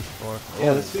 3, 4, 5.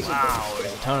 Yeah, let's do some. Wow,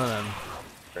 there's a ton of them.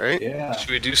 Right? Yeah. Should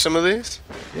we do some of these?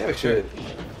 Yeah, we should.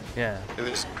 Yeah.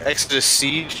 There's Exodus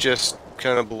Siege just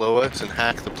kind of below us, and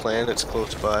Hack the Planet's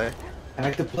close by.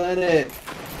 Hack the planet.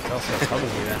 There's also a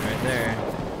public event right there.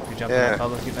 Can we jump on a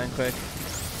public event quick?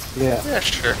 Yeah. Yeah,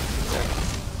 sure.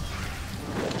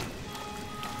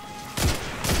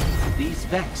 These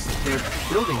Vex, they're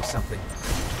building something.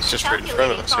 It's just right in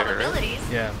front of us here, right?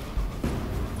 Yeah.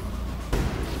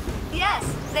 Yes,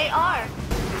 they are.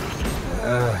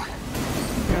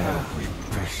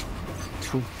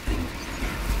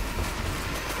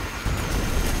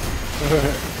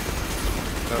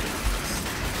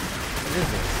 What is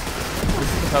this? This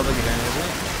is the public event, isn't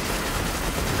it?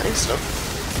 I think so.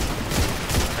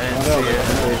 I didn't Oh, see it.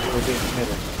 we're getting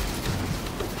committed.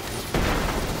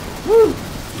 Woo!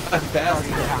 I'm fast.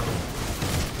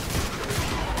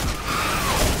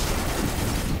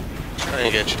 Trying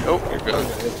to get you. Oh, you're good.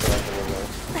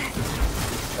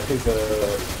 I think the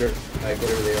dirt, like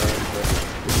whatever they are.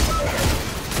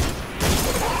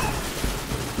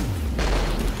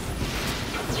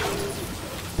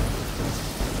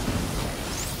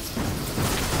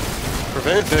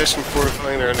 Prevent fish from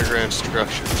fortifying their underground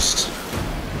structures.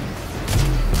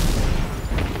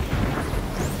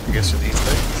 I guess with these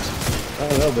things. I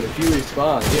don't know, but if you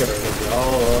respawn here, it'll be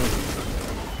all.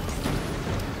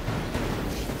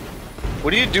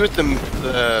 What do you do with the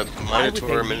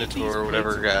Minotaur,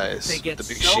 whatever guys? They get The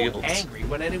big so shields. angry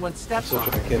when anyone steps So on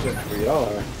trying them. to catch up where y'all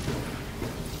are.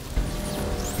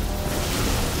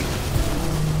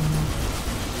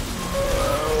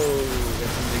 Oh, got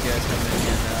some big guys coming in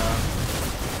here now.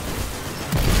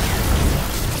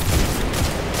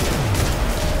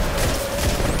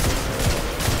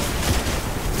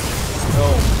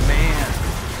 Oh man.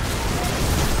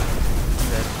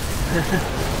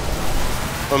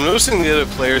 I'm noticing the other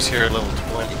players here are level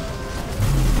 20.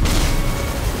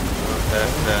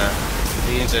 That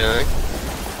means anything.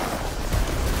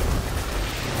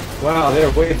 Wow, they're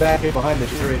way back here behind the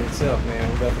generator itself, man.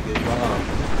 We're about to get bombed.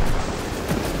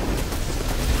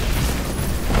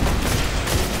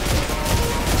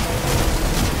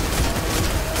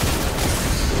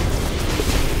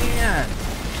 Man.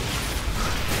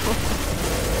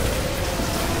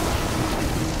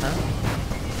 Huh?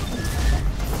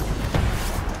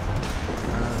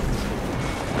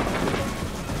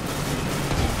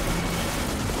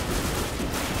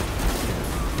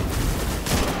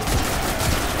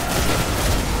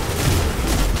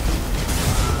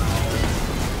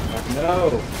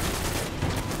 No!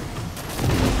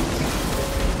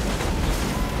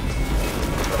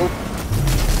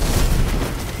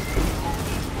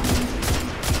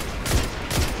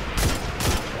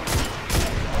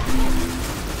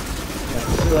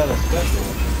 Still out of special.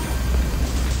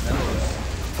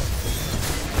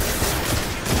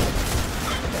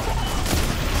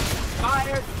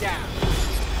 Fire down.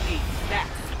 Eat that.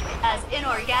 As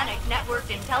inorganic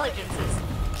networked intelligences,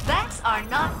 Vex are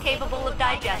not capable of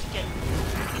digestion.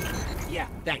 Yeah,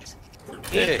 thanks.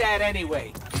 Hey. Eat that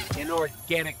anyway.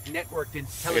 Inorganic networked I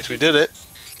intelligence. guess we did it.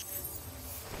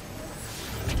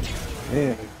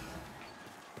 Man.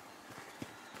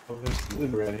 Oh, there's some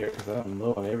loot around here because I'm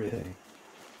low on everything.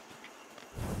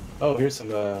 Oh, here's some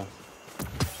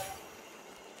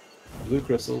blue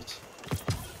crystals.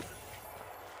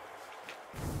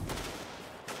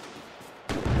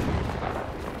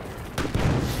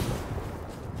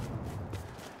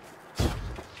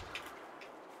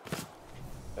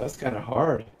 That's kind of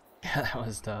hard. Yeah, that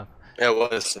was tough. Yeah, it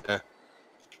was.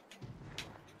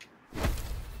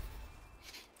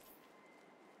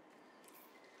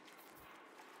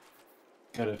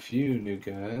 Got a few new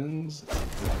guns.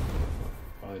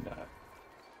 Probably not.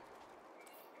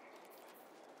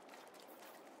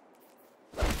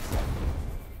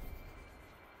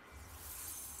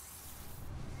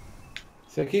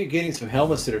 So I keep getting some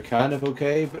helmets that are kind of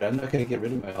okay, but I'm not going to get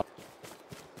rid of my helmet.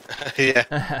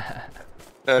 Yeah.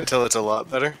 Until it's a lot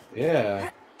better.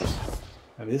 Yeah. I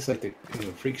mean, this is like the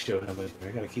freak show helmet. I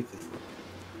gotta keep this.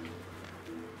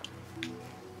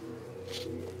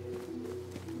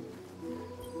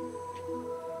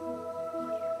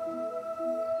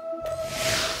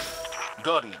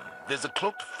 Guardian, there's a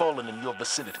cloaked fallen in your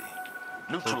vicinity.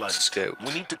 Neutralize it. Scout.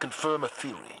 We need to confirm a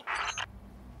theory.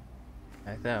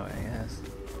 Back that way, yes.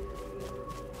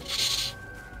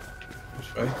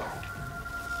 Which way?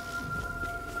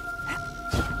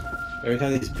 Every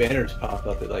time these banners pop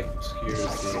up, it like obscures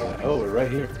the. Oh, we're right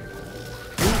here.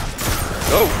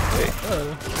 Oh, hey.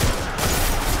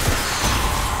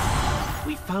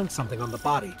 We found something on the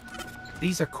body.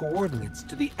 These are coordinates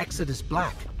to the Exodus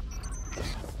Black.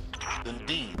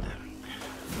 Indeed.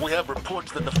 We have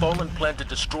reports that the Fallen plan to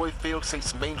destroy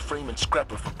F.A.L.C.'s mainframe and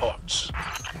scrap it for parts.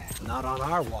 Not on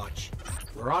our watch.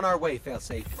 We're on our way,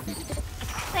 F.A.L.C.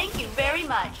 Thank you very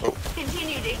much.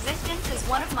 Continued existence is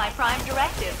one of my prime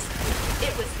directives.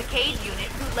 It was the Cade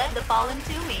unit who led the Fallen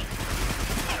to me.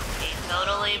 He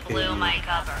totally blew my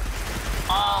cover.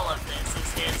 All of this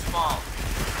is his fault.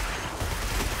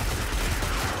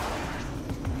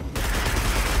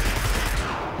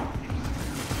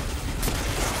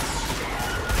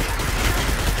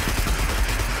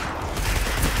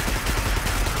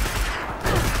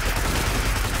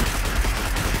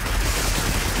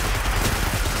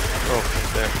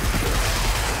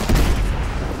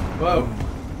 Whoa!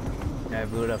 Yeah, I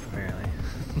blew it up apparently.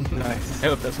 Nice. I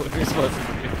hope that's what we're supposed to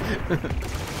do.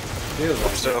 Feels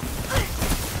like So.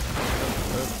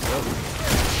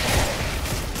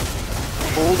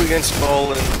 Hold against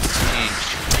Fallen Siege.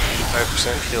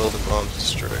 5% killed and bombs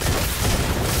destroyed.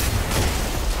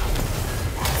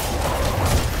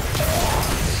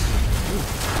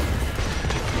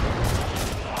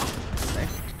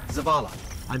 Zavala,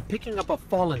 I'm picking up a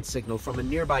Fallen signal from a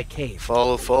nearby cave.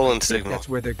 Follow Fallen I think signal. that's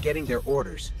where they're getting their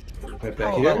orders. right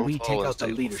back How here. about we take out the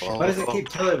leadership? Why does it keep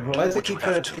telling? Why does it keep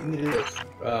trying to take me to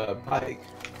the bike?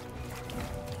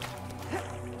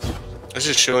 It's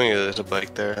just showing you there's a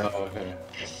bike there. Oh, okay.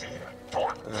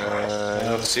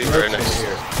 Let's see right next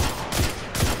here.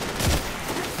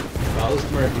 Oh,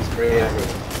 this Murphy's great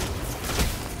aggro.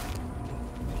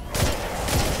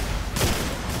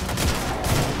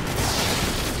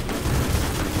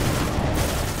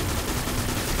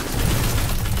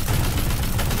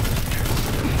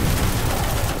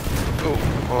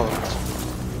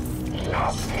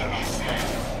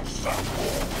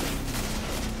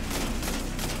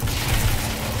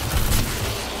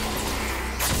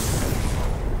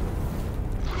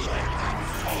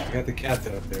 Got the cat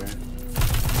up there.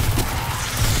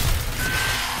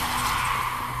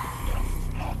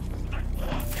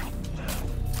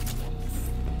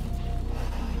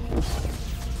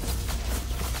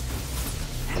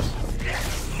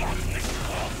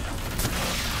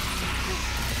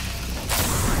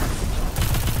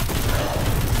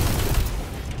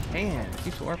 Man, it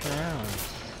keeps warping around.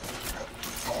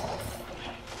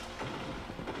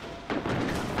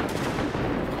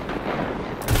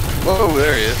 Whoa,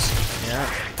 there he is. Yeah.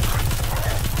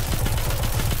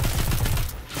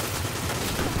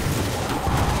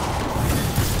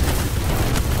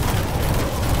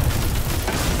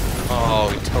 Oh,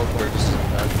 he teleports.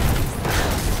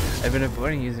 I've been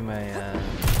avoiding using my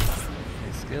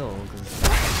skill because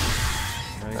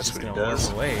he's That's just what he gonna warp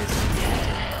does. away.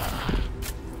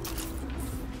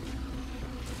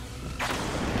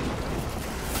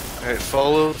 Alright,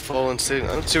 follow Fallen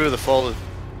signal. Let's see where the Fallen.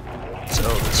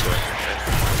 Oh, this way.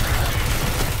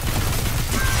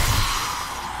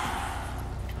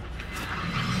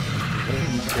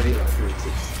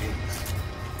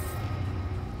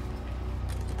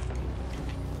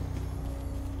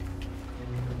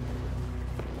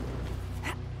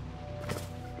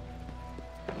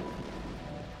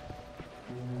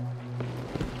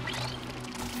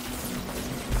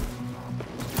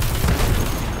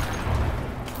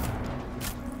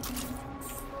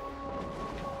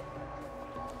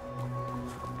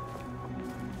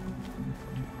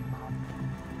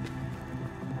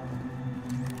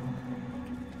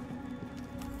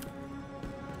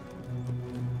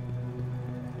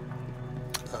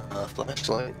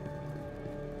 Flashlight.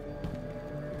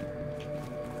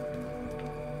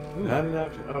 Ooh, how did I?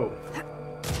 Oh.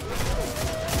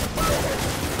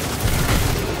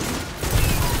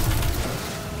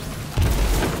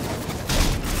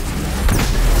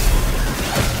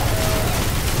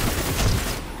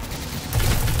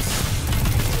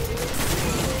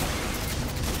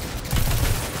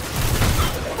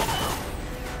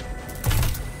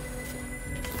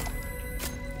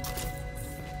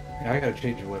 I gotta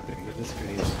change your weapon because this could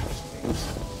easily things.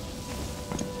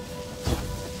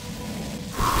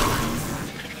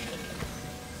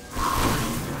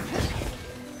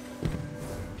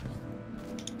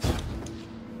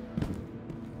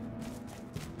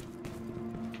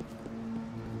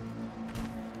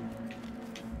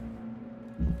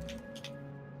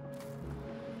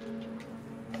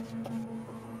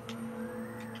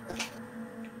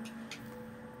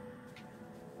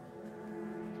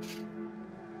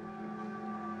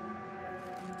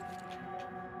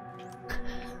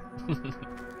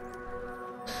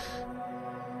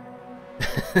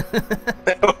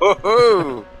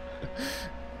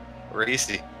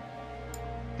 racy.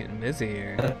 Getting busy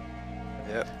here.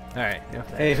 Yep. Alright.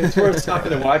 Hey, if it's worth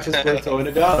stopping to watch, it's worth owing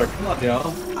 $1. Come on,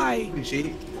 y'all.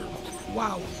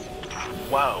 Wow.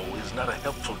 Wow is not a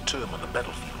helpful term on the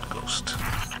battlefield, Ghost.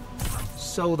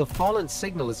 So the fallen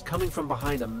signal is coming from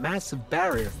behind a massive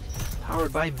barrier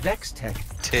powered by Vex tech.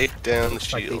 Take down the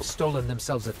Looks like they've shield. stolen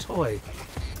themselves a toy.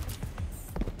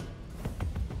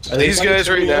 So these guys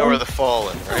right now are the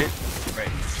Fallen, right? Right.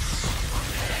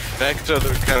 Vex are the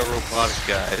kind of robotic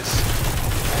guys.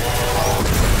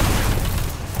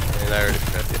 And I already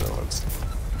forgot the other ones.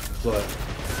 What?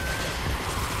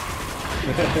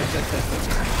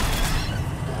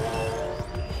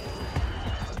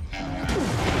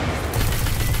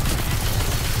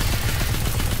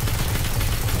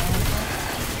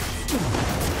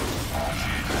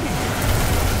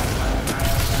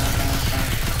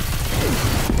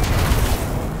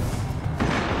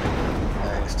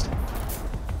 Nice.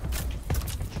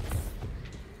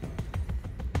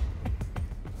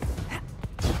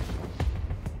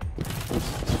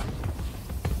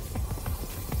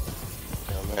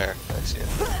 Down there, I see it.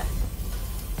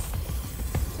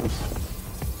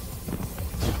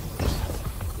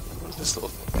 What's this little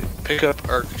thing? Pick up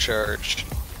arc charge.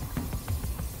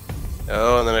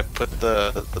 Oh, and then I put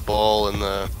the ball in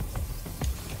the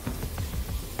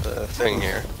thing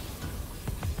here.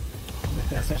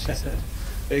 That's what she said.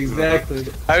 Exactly.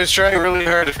 I was trying really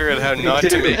hard to figure out how not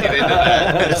to make it into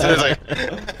that. So I was like,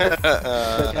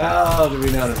 How do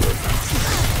we not have it?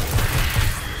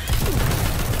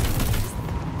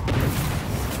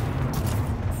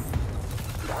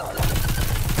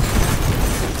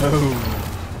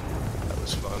 that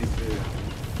was fun.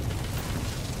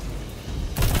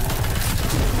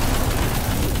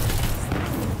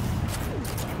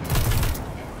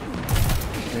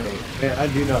 Man, I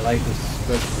do not like the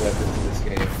special weapons in this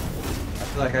game. I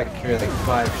feel like I can carry like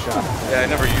 5 shots. Yeah, I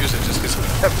never use it just because I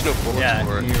have no bullets Yeah,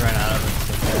 for it. you run out of it.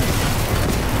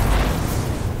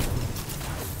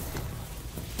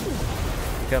 So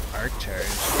pick up arc charge.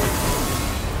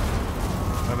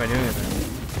 What am I doing with it?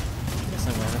 I guess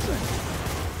I'm going this way.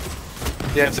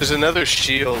 Yeah, if there's another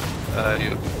shield,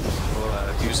 you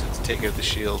will use it to take out the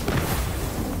shield.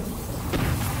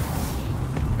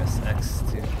 Press X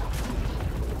to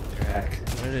track.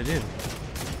 What did it do?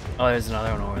 Oh, there's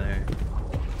another one over there. I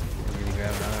need to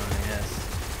grab another one, I guess.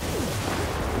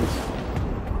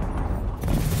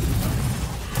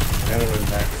 I gotta run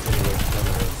back to the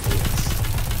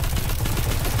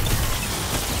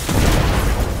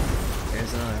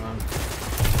There's another one.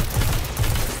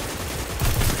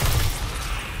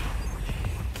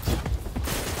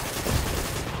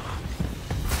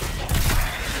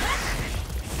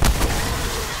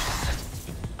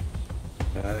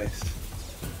 Nice.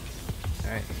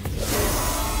 Alright,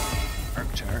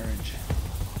 arc charge.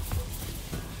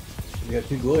 We got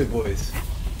 2 glowy boys.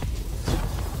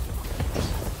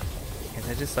 Can't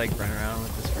I just like run around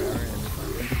with this forever and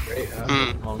Great,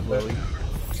 huh? all glowy?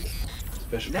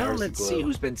 Special Now powers let's to see glow.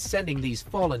 who's been sending these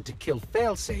fallen to kill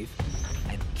Failsafe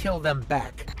and kill them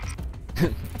back.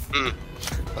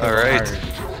 Alright.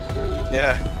 Hard.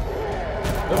 Yeah.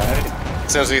 Alright.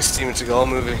 Sounds like a Steven Seagal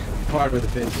movie. Hard with a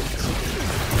vengeance.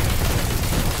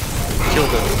 Kill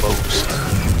them most.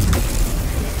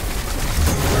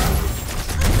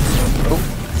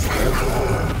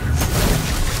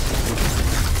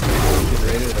 Get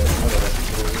ready to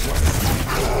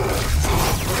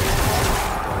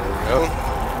There we go.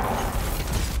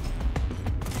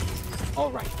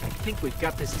 Alright, I think we've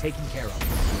got this taken care of.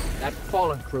 That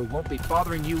fallen crew won't be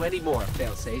bothering you anymore,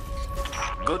 Failsafe.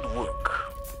 Good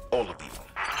work, all of you.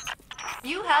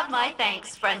 You have my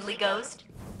thanks, friendly ghost.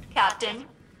 Captain,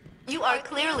 you are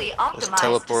clearly optimized to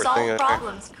teleport thing solve out there.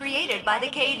 problems created by the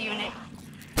Cade unit.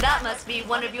 That must be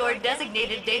one of your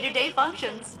designated day-to-day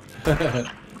functions. How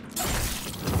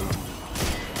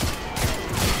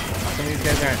come these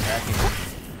guys aren't attacking?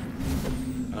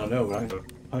 I don't know, but I'm gonna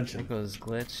punch him. Nico's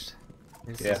glitched.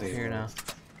 He's Yeah, here now.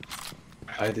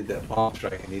 I did that bomb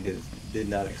strike and he did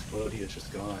not explode, he was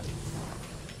just gone.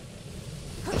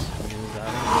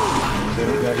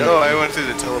 No, I went through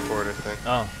the teleporter thing.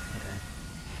 Oh, okay.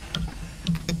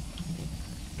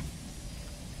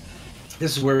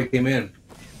 This is where we came in.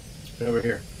 Right over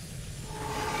here.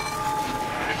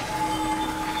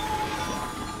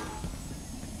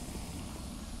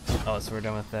 Oh, so we're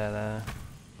done with that,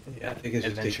 Yeah, I think it's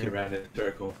just taking you around in a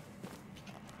circle.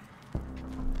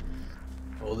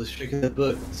 Oldest trick in the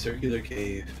book, circular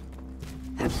cave.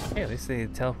 Hey, at least they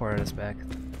teleported us back.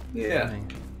 Yeah. Funny.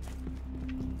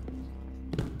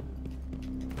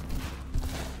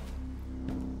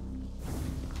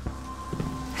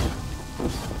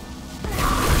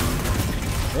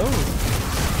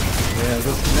 I'm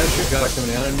not sure if y'all are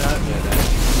coming out or not, but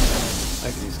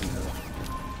I can use some help.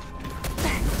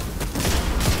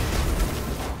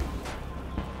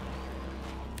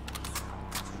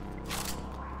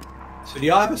 So do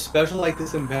y'all have a special like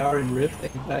this empowering rift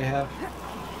thing that I have? I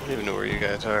don't even know where you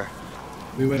guys are.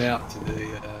 We went out to the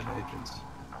entrance.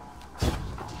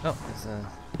 Oh, there's a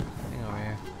thing over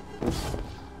here.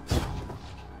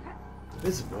 What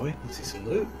is it, boy? You see some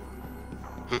loot?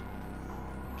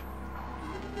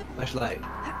 Flashlight.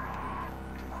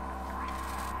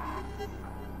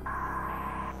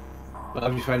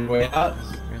 Bob, you find your way out?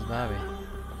 Where's Bobby?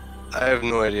 I have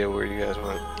no idea where you guys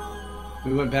went.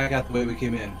 We went back out the way we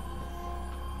came in.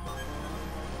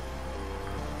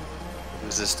 What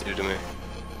does this do to me?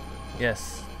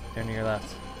 Yes, turn to your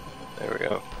left. There we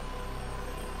go.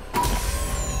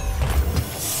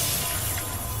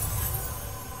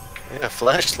 Yeah,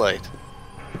 flashlight.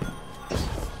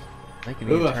 I think you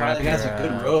Ooh, need I to turn up finally got some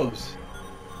good robes.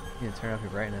 You need to turn up your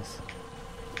brightness.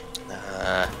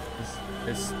 Nah.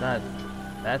 It's not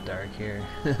that dark here.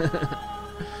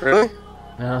 Really?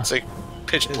 No. It's like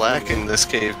pitch black in this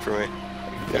cave for me.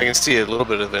 I can see a little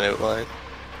bit of an outline.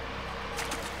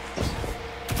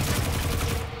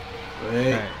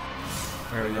 Wait. Alright.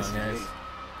 Where are we going, guys?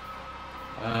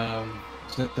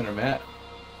 Smith on our map.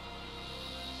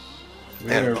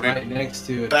 Man, We're we'll right be next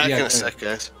to it. back Yeah, in a sec,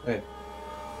 guys. Wait.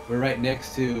 We're right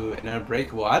next to an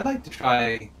Unbreakable. I'd like to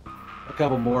try a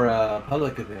couple more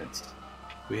public events. Do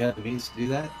we have the means to do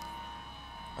that?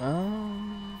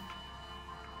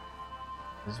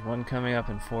 There's one coming up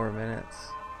in 4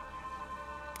 minutes.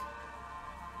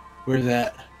 Where's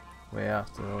that? Way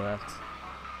off to the left.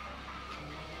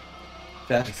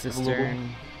 Fast The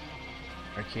cistern.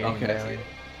 Arcadian Okay. Valley.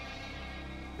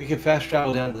 We can fast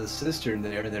travel down to the cistern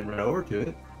there and then run over to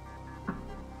it.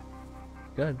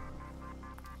 Good.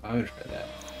 I'm gonna try that.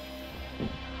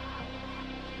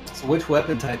 So which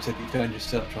weapon types have you found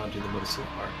yourself drawn to the most so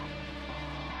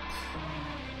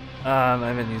far?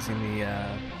 I've been using the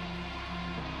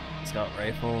scout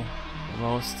rifle the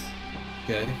most.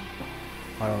 Okay.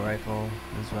 Auto rifle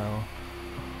as well.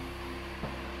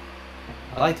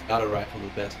 I like the auto rifle the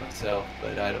best myself,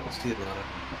 but I don't see a lot of them.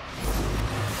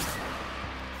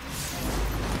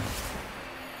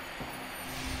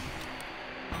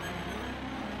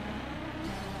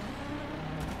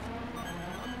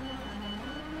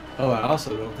 Oh, I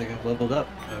also don't think I've leveled up.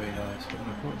 I mean, I've spent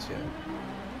my points yet.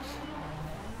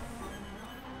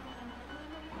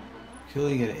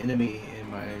 Killing an enemy in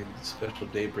my special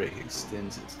daybreak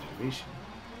extends its duration.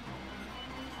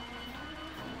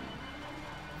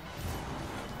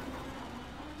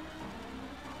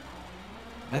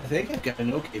 I think I've got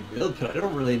an okay build, but I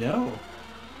don't really know.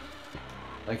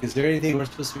 Like, is there anything we're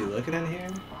supposed to be looking at here?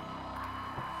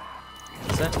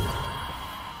 What's that?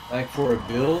 Like, for a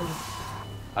build,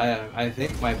 I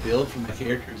think my build for my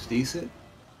character is decent.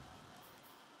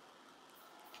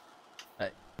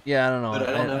 Yeah, I don't know. But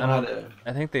I don't know how to...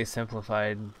 I think they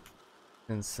simplified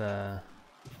since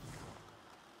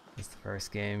it's the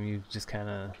first game. You just kind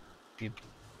of keep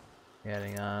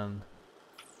adding on,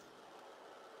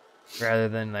 rather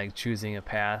than like choosing a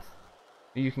path.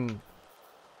 You can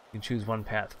choose one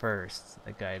path first,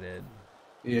 like I did.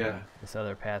 Yeah. This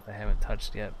other path I haven't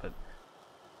touched yet, but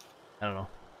I don't know.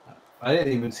 I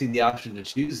didn't even see the option to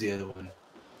choose the other one.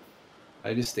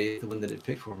 I just stayed at the one that it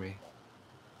picked for me.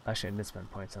 Actually, I did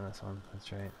spend points on this one.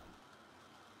 That's right.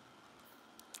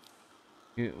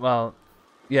 Well,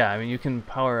 yeah. I mean, you can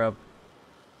power up.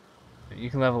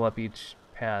 You can level up each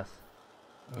path.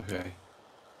 Okay.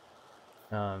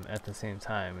 At the same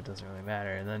time, it doesn't really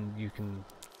matter, and then you can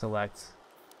select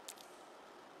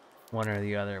one or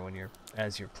the other when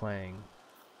as you're playing,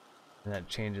 and that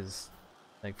changes.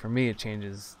 Like for me, it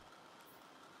changes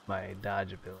my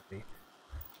dodge ability.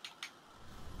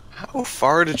 How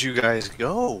far did you guys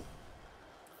go?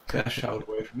 Fast traveled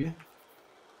away from you.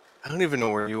 I don't even know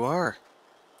where you are.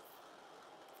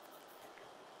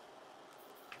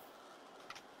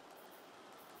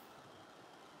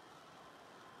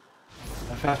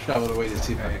 I fast traveled away to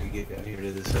see if I could get down here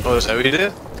to this. Oh, is that what you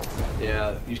did?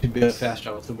 Yeah, you should be able to fast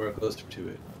travel somewhere closer to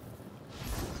it.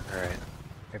 Alright.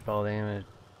 Hey, Paul, I'm gonna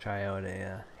try out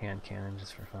a hand cannon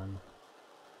just for fun.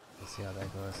 Let's see how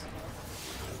that goes.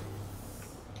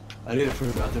 I did it for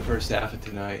about the first half of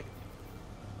tonight.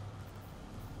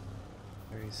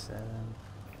 37.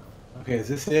 Okay, is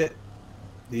this it?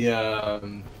 The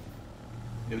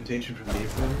invitation from the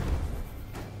Emperor?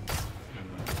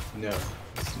 No,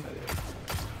 that's not it.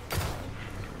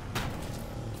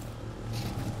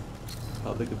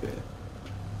 I'll look a bit.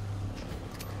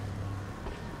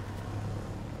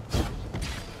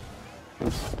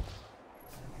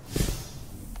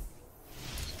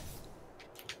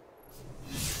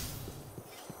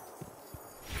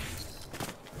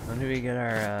 When do we get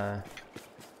our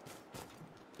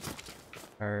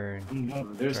no,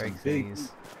 there's some strike big. thingies?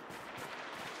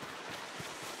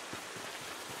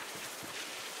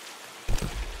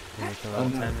 Maybe to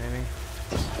level 10 maybe?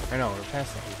 Or no, we're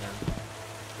past level 10.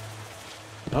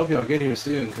 I hope y'all get here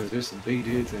soon, because there's some big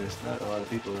dudes and there's not a lot of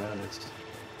people around us.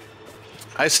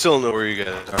 I still know where you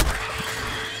guys are.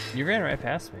 You ran right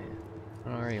past me. I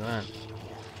don't know where you went.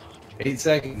 8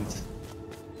 seconds.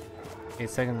 8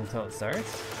 seconds until it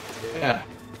starts? Yeah.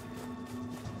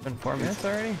 It's been 4 minutes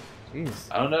already? Jeez.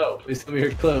 I don't know. Please tell me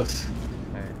you're close.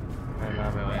 Alright. I'm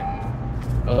on my way.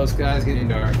 Oh, the sky's getting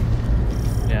dark.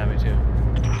 Yeah, me too.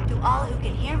 To all who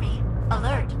can hear me,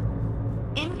 alert.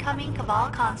 Incoming Cabal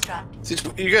construct. See,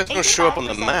 you guys don't show up on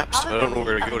the map, so I don't know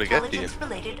where to go to get to you.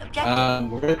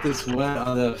 We're at this one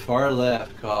on the far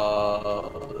left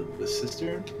called the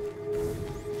Cistern.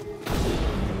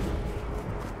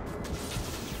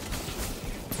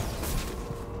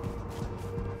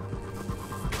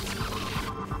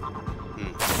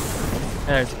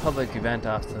 There's a public event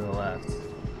off to the left.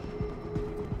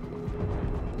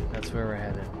 That's where we're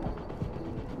headed.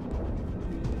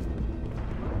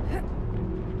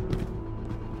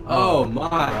 Oh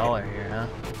my! We all are here, huh?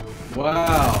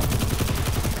 Wow!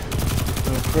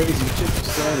 Some crazy shit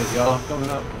started, y'all. Coming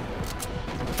up.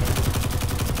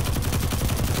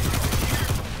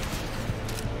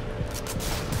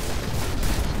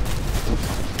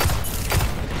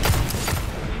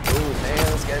 Oh man,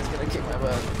 this guy's gonna kick my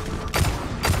butt.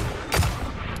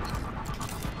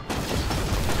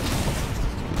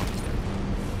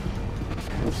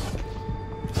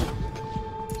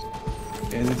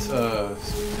 And it's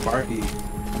Sparky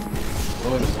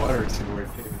blowing the water somewhere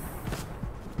too.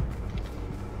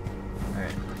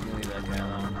 Alright, you leave that guy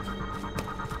alone.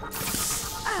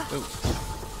 Ooh.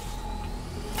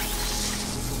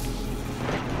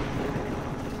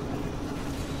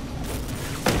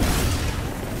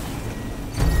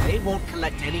 They won't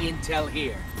collect any intel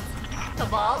here.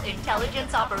 Cabal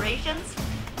intelligence operations?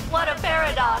 What a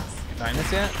paradox! Find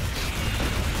us yet?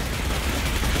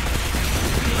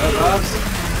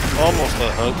 Almost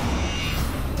a hug.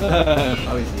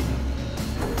 Obviously.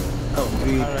 Oh,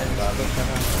 we. Alright, Bob, let's have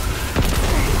on.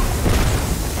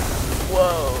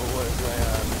 Whoa, what is going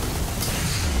on?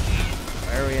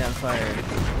 Why are we on fire?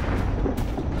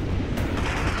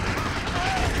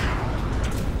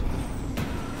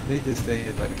 I think this thing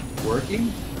is like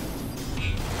working.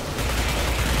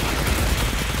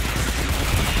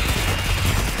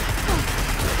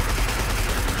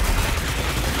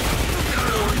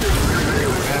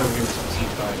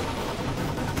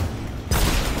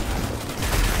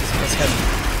 Let's have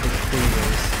big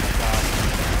fingers.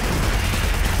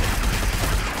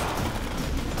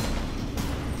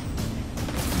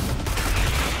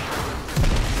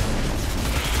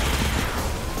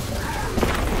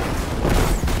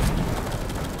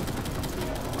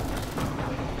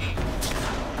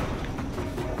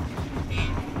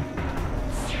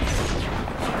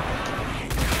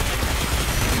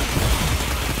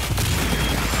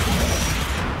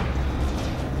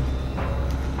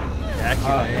 That's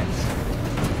awesome.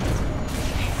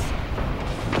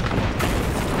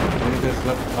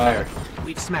 Fire.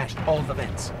 We've smashed all the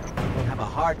vents. We'll have a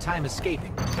hard time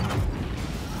escaping.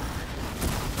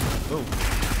 Oh.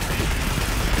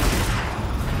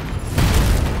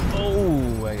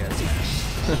 Oh, I got smashed.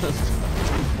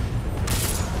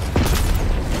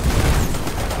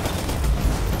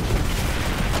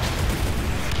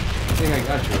 I think I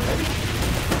got you, right?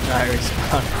 I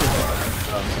respawned.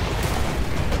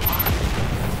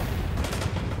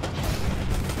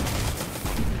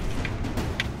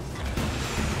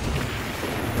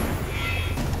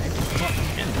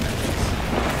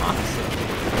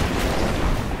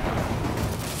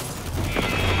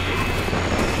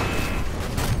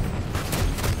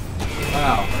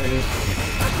 Wow.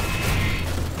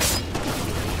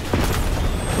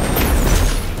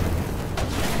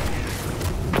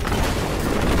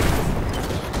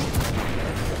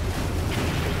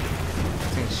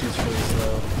 Shoots really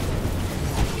slow.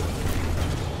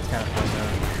 It's kind of fun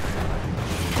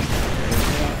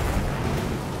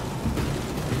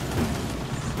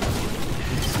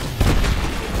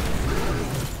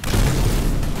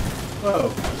Whoa.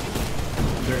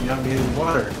 They're not needing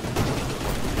water.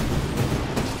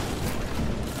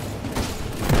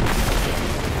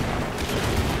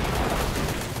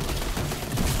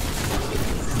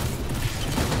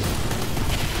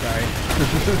 Sorry.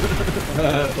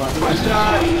 Blocked my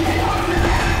shot.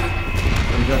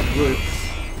 I'm just blue.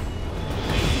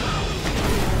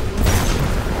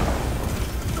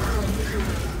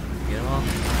 Get them all?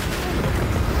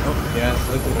 Oh, yeah,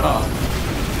 slip it off.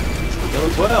 Yellow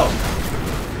 12.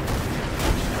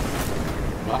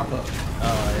 Mop up.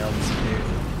 Oh, they all disappeared.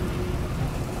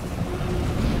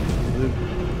 Blue.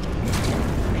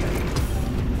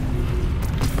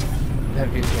 That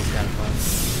vehicle's kind of fun.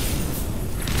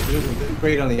 There's a big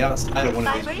crate on the outside of one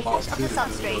of these Vibrations walls. from the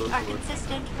substrate are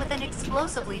consistent with an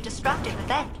explosively destructive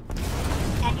event.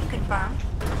 Can you confirm?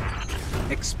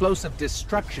 Explosive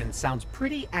destruction sounds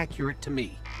pretty accurate to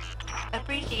me.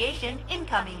 Appreciation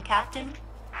incoming, Captain.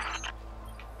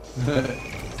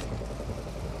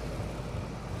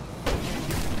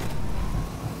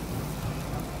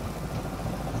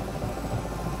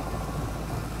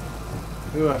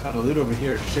 Ooh, I found a loot over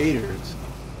here. Shaders.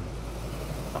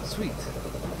 Oh, sweet.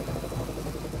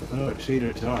 I don't know what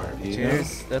shaders are. Do you know?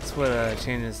 Shaders, that's what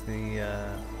changes the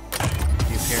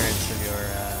appearance of your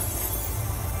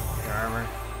armor.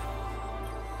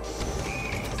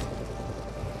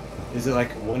 Is it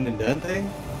like a one and done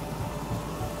thing?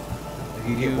 Like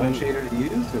you get one shader to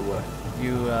use, or what?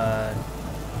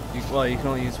 Well, you can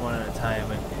only use one at a time,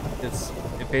 but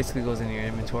it basically goes in your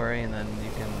inventory, and then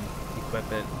you can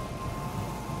equip it.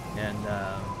 And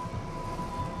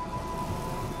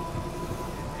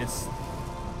it's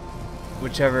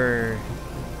whichever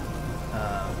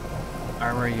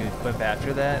armor you equip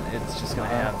after that, it's just gonna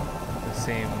have the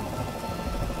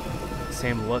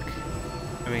same look.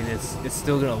 I mean, it's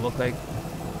still gonna look like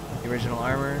the original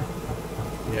armor.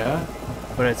 Yeah.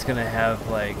 But it's gonna have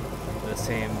like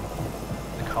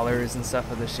the colors and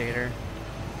stuff of the shader.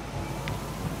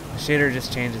 The shader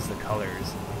just changes the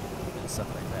colors and stuff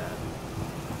like that.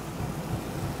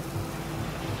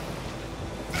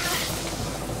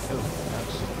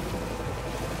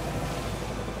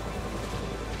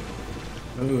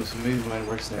 Ooh, so maybe mine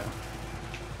works now.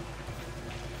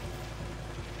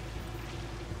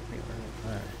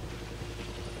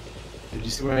 Did you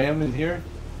see where I am in here?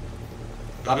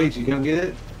 Bobby, did you come get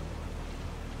it?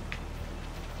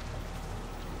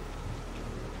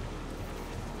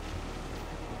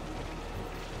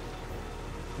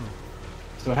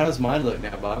 So how does mine look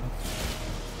now, Bob?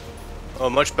 Oh,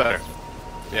 much better.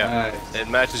 Yeah, nice. It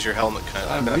matches your helmet kind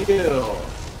of. I'm real.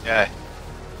 Yeah.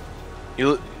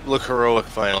 You look heroic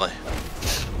finally.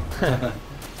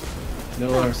 No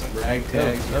longer some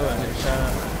ragtag. Shut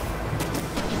up.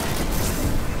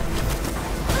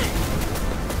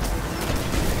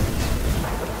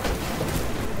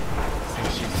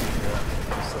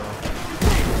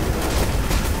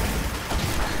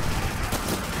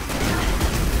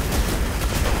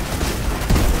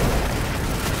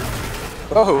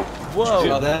 Oh! Whoa!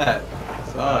 Saw that.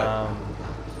 Saw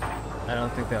it. I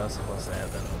don't think that was supposed to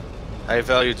happen. High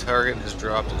value target has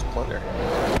dropped his plunder.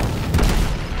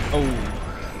 Oh!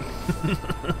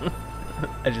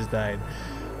 I just died.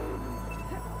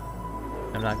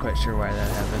 I'm not quite sure why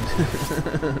that happened.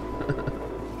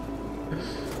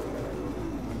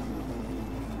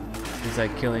 He's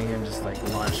like killing him, just like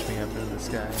launched me up into the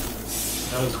sky.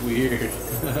 That was weird.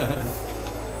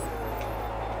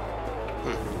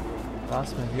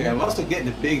 Lost my view. Yeah, I'm also getting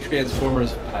a big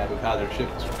Transformers vibe of how their ship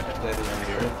is landing on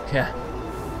the Earth. Yeah.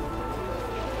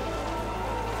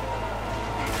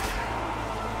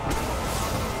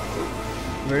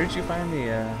 Where did you find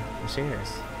the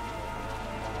shaders?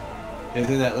 It's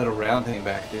in that little round thing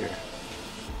back there.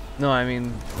 No, I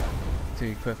mean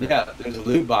to equip it. Yeah, there's a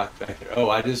loot box back there. Oh,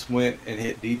 I just went and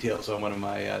hit details on one of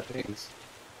my things.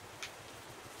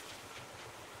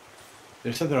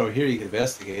 There's something over here you can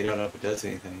investigate. I don't know if it does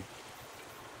anything.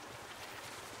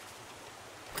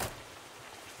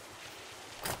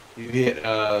 You hit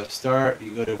start,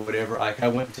 you go to whatever icon. I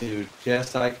went to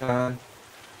chest icon,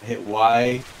 I hit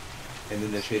Y, and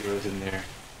then the shader was in there.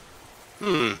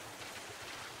 Hmm.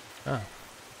 Oh.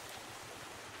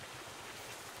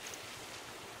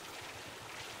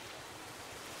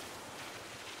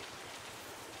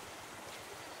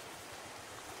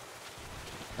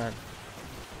 Not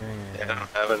doing anything. Yeah, I don't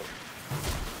have it.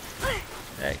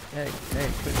 Hey,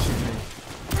 quit shooting me.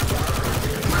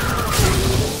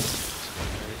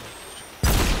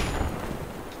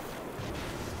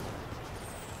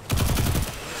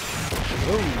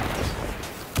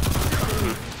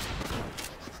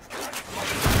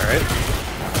 Alright.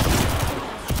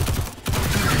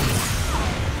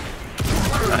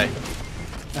 Hi.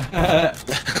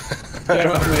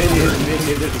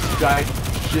 Maybe there's a giant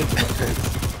shit.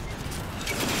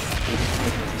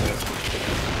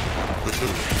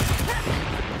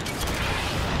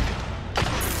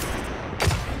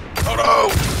 Oh no!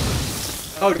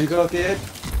 Oh, did you go up the edge?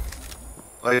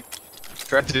 I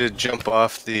tried to jump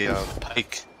off the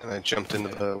pike, and I jumped into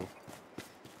the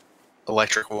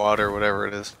electric water, whatever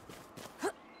it is.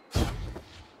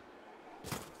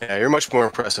 Yeah, you're much more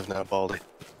impressive now, Baldy.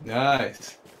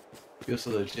 Nice. Feels so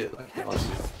legit like y'all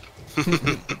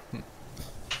do.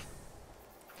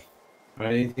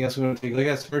 Alright, anything else we want to take a look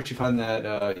at? First, you found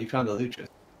that, you found the loot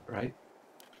chest, right?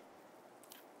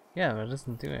 Yeah, but it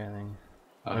doesn't do anything.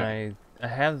 Okay. And I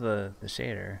have the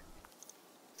shader.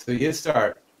 So you hit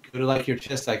start. Go to like your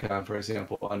chest icon, for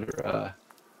example, under,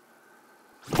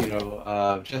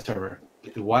 chest armor.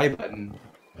 Hit the Y button,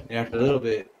 and after a little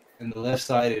bit, in the left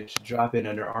side, it should drop in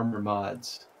under armor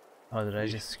mods. Oh, did I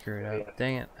just screw it up?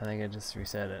 Dang it, I think I just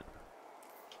reset it.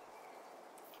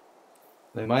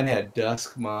 They might have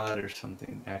Dusk mod or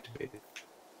something activated.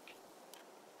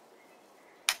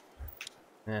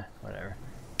 Yeah, whatever.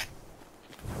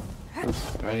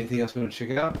 Alright, anything else we want to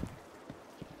check out?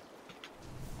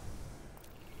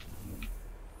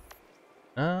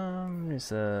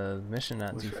 There's a mission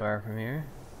not too far from here.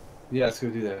 Yeah, let's go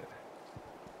do that.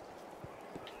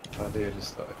 I think I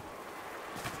just thought.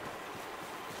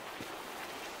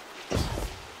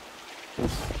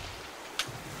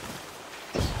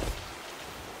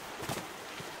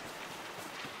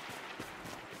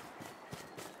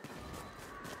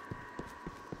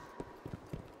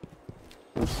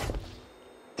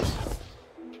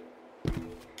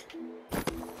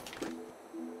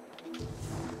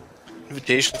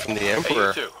 Invitation from the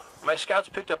Emperor. E82. My scouts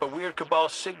picked up a weird Cabal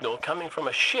signal coming from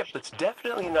a ship that's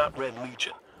definitely not Red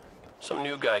Legion. Some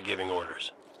new guy giving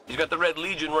orders. He's got the Red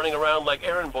Legion running around like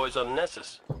errand boys on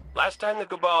Nessus. Last time the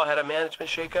Cabal had a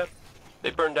management shakeup, they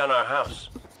burned down our house.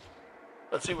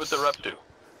 Let's see what they're up to.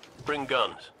 Bring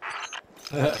guns.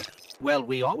 Well,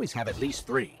 we always have at least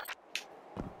 3.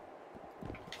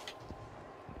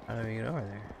 How do we get over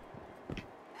there?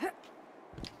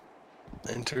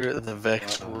 Enter the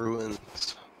Vex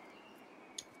ruins.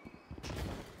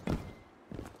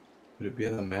 Would it be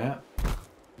on the map?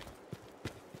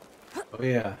 Oh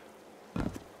yeah.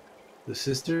 The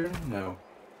sister? No.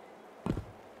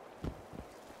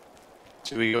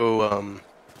 Should we go, I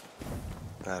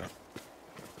don't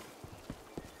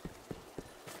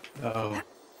Oh.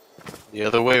 The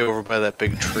other way over by that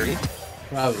big tree?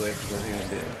 Probably, because I think I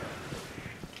did.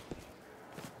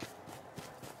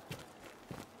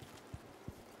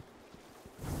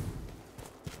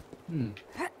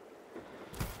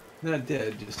 Not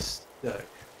dead, just stuck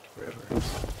forever.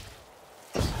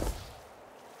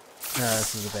 No,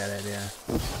 this is a bad idea.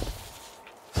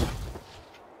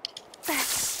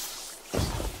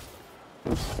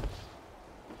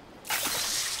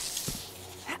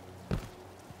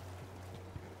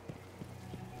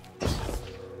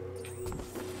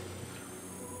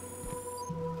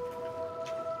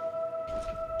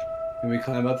 Can we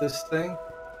climb up this thing?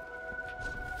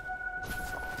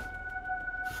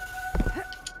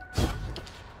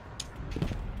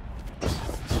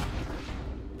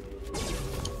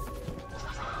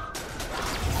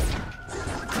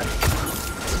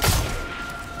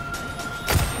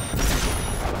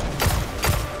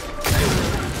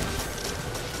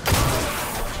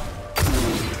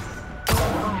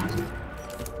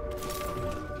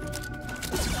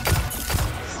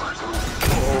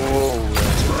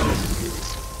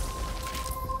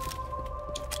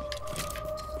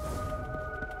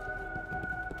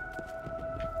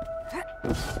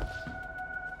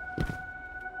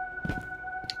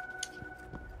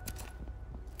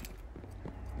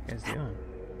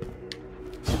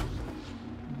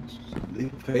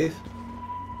 Faith?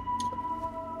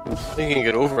 I think you can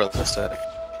get over on this side.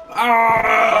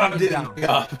 Ah! Didn't pick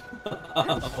up.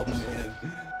 Oh man.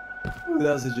 Ooh,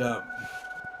 that was a jump.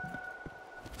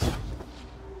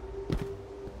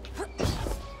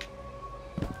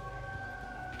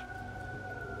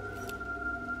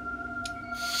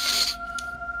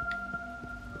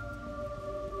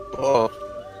 Oh,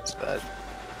 that's bad.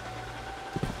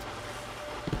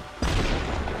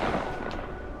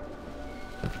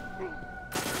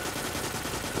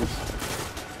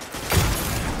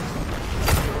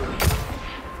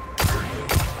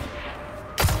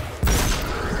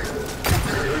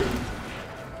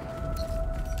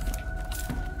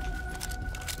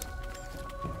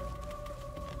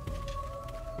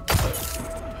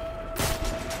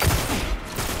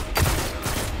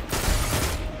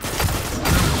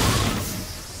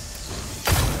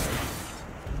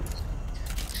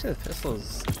 Actually, the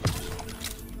pistols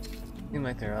seem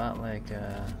like they're a lot like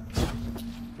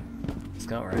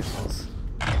scout rifles.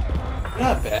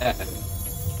 Not bad.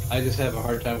 I just have a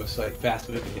hard time with like fast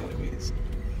moving enemies.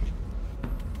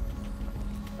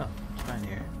 Oh, it's fine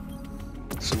here.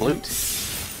 Some loot.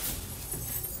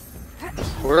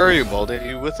 Where are you, Baldy? Are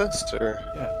you with us, or?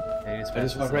 Yeah. I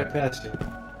just went right past you.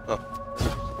 Oh.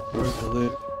 Where's the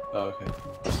loot? Oh, okay.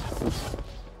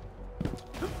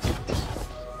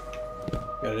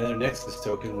 Got another Nexus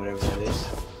token, whatever that is.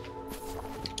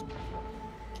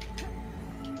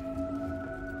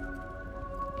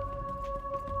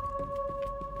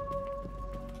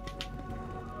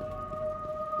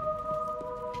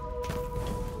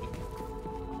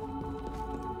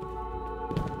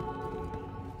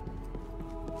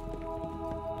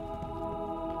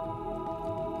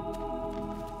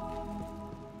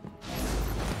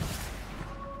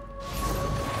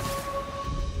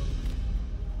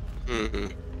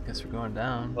 Guess we're going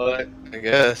down. But I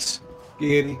guess.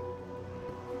 Giddy.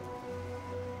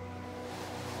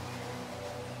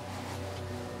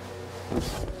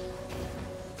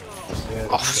 Yeah,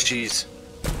 Oh, jeez.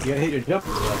 you gotta hit your jump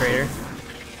button. Crater.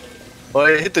 Well,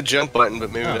 I hit the jump button,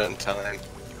 but maybe not in time.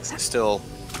 Still,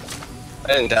 I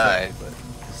didn't die, but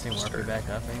This thing warp you back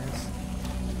up, I guess.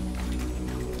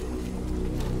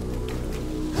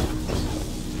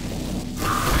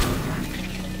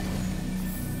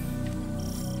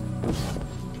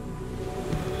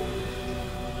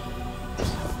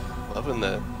 loving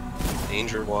the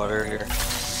danger water here.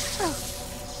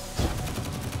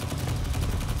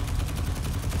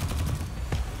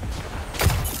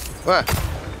 What?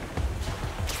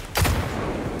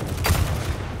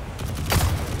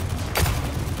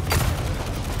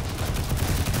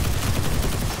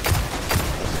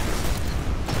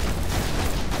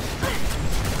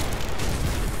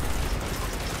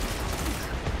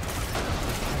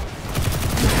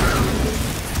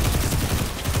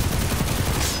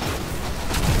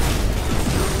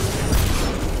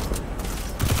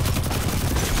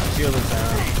 Shield is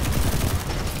down.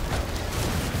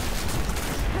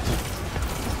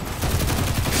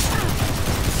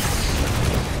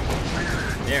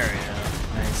 There we go.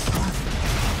 Nice.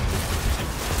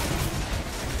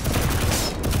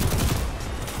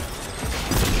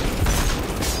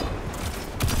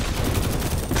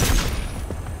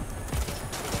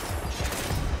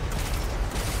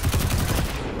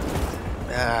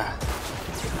 Ah.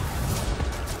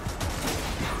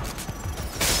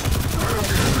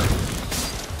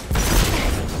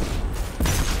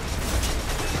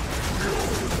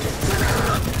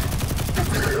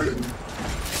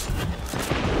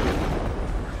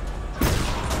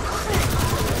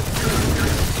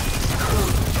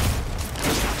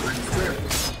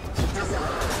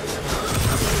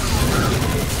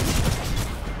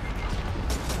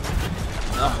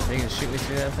 Oh, they can shoot me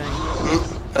through that thing?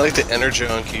 I like the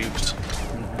energon cubes.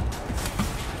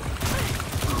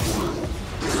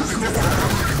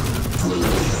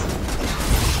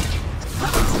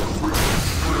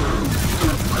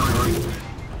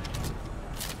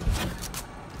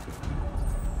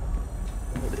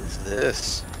 What is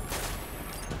this?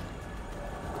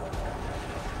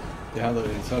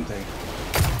 Downloading something.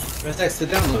 Press X to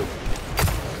download.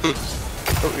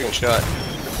 Oh, you're getting shot.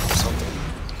 Something.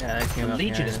 Yeah, that came The up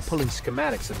Legion behind is us. pulling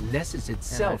schematics of Nessus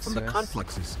itself from the serious.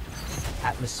 complexes.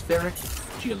 Atmospheric,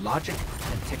 geologic,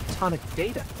 and tectonic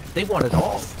data. They want it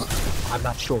all. I'm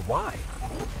not sure why.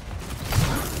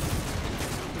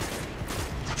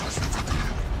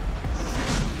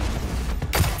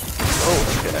 Oh,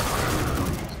 okay.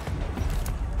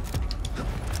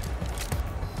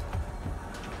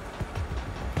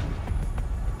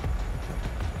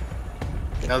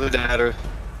 Now the data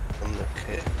from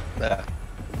the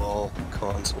ball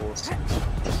consoles.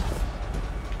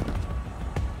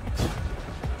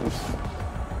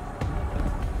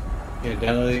 Yeah,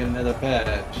 downloading another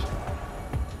patch.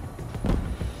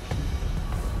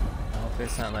 I hope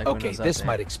it's not like Okay, Windows this Update.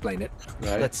 might explain it.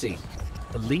 Right. Let's see.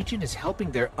 The Legion is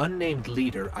helping their unnamed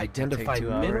leader identify 2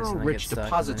 hours and I mineral-rich get stuck and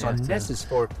deposits then you on have to Nessus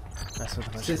for That's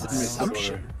what the System files.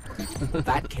 assumption.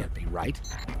 That can't be right.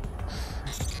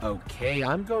 Okay,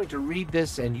 I'm going to read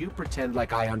this and you pretend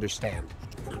like I understand.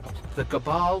 The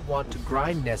Cabal want to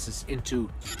grind Nessus into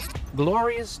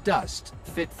glorious dust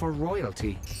fit for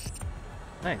royalty.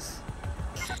 Nice.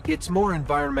 It's more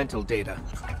environmental data.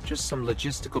 Just some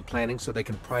logistical planning so they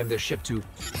can prime their ship to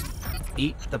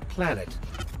eat the planet.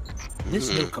 This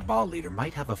new Cabal leader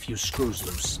might have a few screws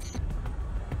loose.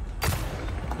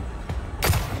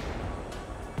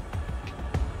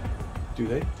 Do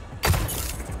they?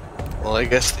 Well, I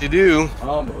guess they do.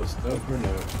 Almost. Over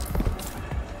no.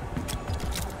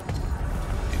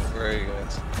 Where are you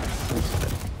guys?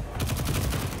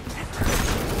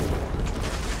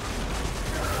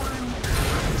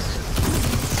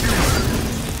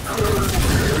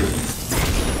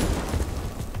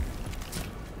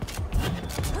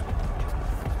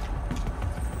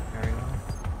 There we go.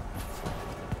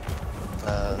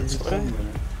 This way?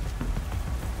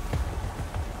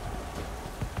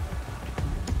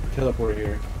 Teleport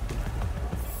here.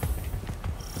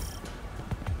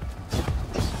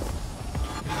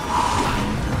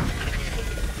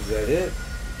 it?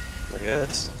 I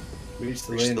guess. Reach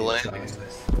the Reach the landing landing zone.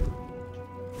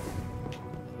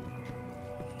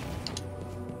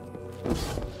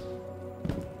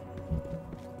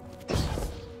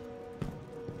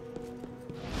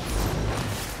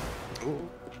 Ooh.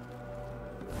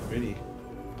 Pretty.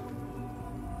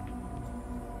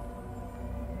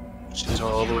 She's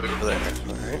all the way over there.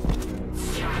 Alright.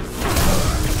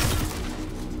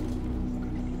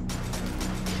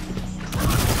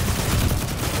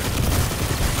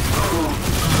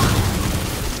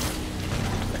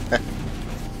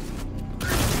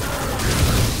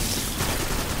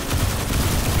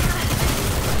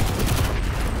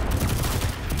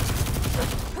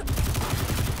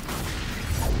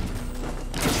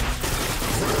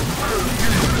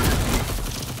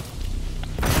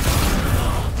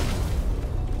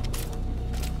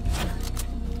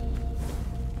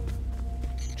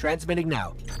 Transmitting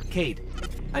now. Cade,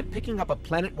 I'm picking up a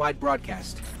planet-wide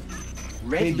broadcast.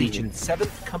 Red Legion's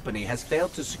 7th Company has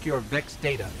failed to secure Vex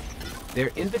data.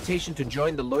 Their invitation to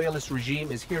join the Loyalist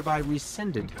regime is hereby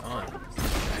rescinded.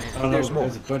 There's more.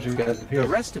 There's a bunch of guys up here. The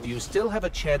rest of you still have a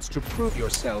chance to prove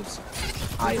yourselves.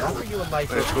 I offer you a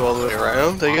life. Let's go all the way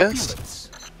around, I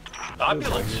guess.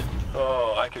 Opulence?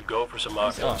 Oh, I could go for some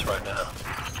opulence right now.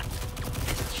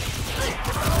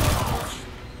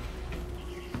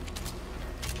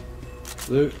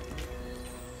 Loot.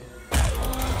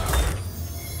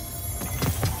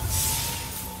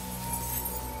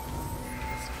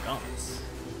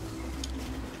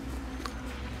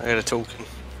 I got a token.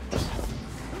 I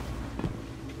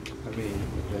mean,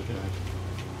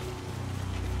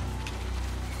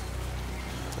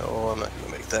 No, I'm not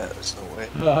gonna make that. There's no way.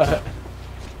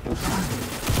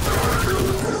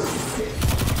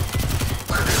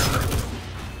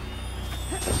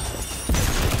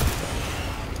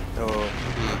 Oh.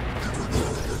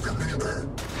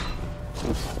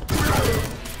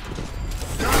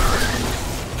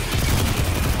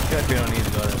 I feel like we don't need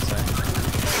to go that side.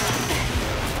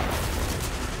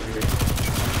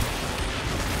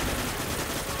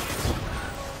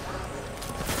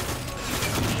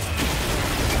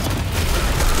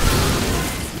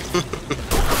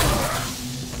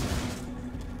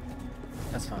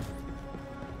 That's fun.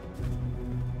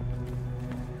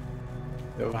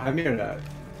 Yo, behind me or not?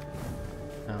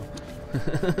 No.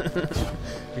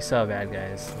 We saw bad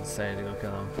guys and decided to go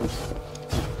kill them.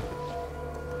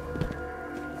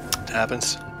 It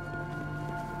happens.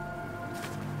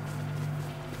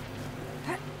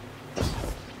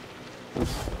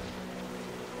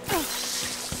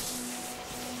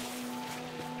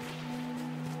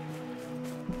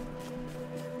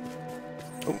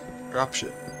 Oh, drop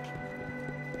shit.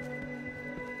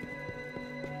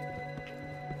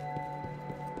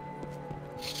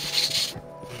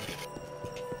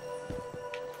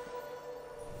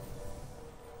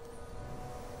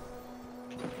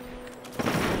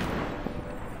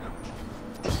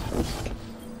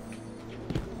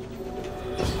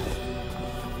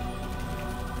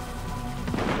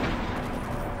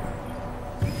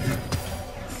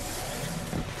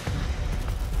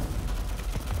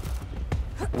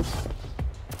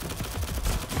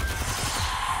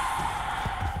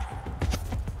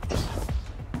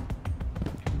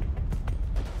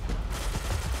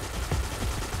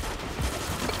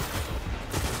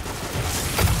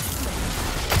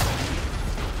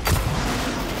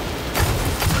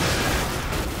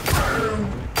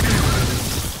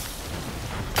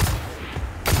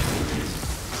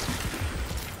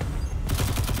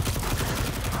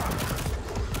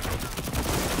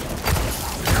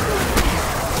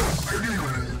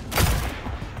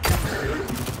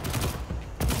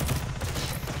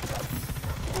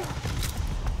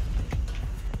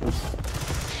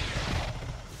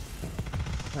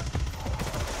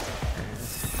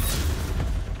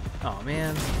 Oh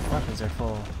man, weapons are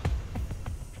full.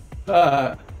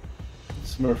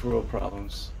 Smurf world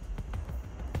problems.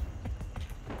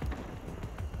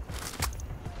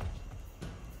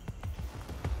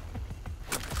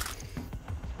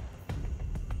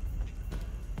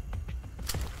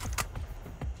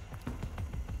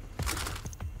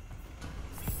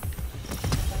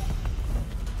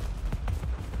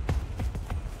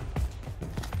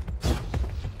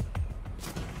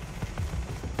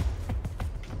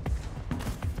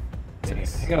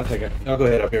 Hang on a second. I'll go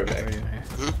ahead up here. Back.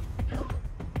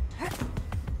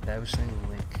 Establishing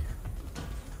link.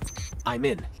 I'm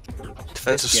in.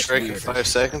 Defensive strike in 5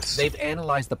 seconds. They've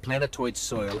analyzed the planetoid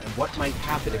soil and what might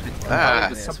happen if it's combined Ah,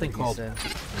 with yeah, something that's what called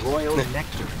he royal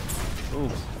nectar. Ooh.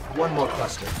 One more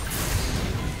cluster.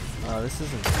 Oh, this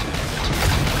isn't.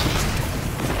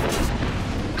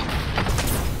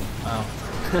 Wow.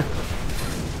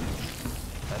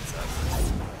 That sucks.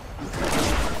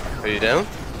 Are you down?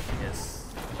 Yes.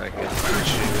 I guess.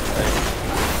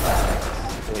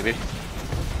 Maybe.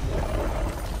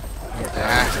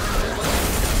 Ah.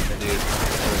 Dude.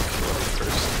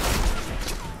 First.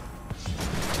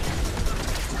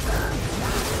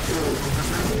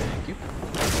 Thank you.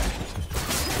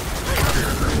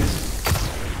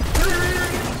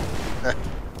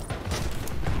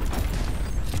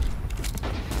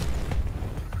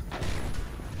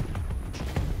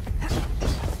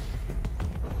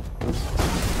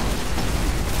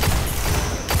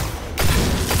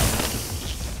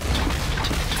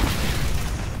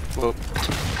 Whoop.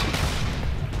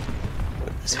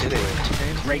 It's hitting.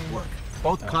 Great work.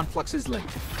 Both confluxes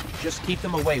linked. Just keep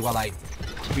them away while I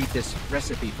read this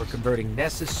recipe for converting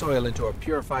Nessus soil into a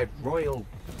purified royal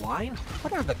wine?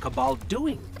 What are the Cabal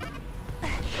doing?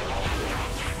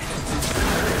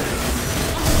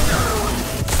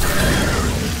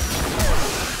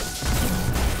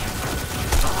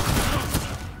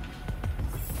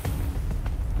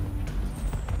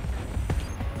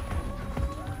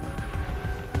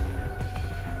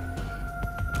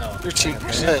 Oh,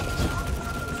 13%.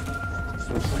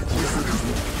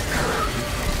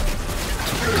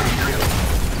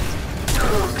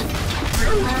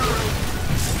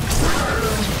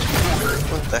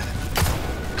 What the heck?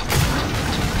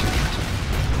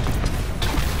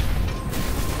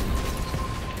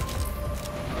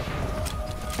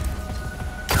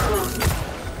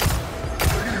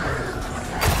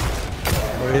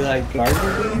 Were you like garden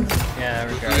beans? Yeah,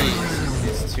 regarding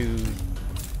these two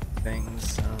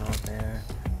things, I don't know what they are.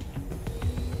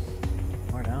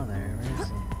 More down there, where is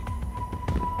he?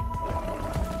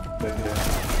 There he is.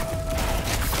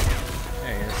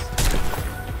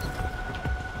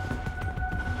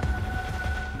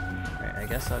 Alright, I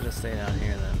guess I'll just stay down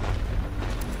here then.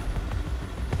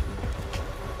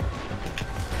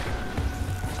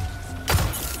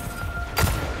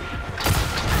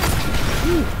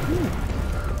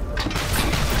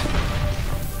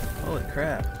 Holy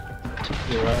crap.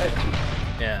 You're right.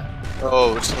 Yeah.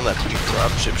 Oh, it's when that big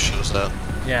dropship shows up.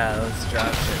 Yeah, those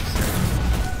drop ships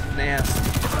are nasty.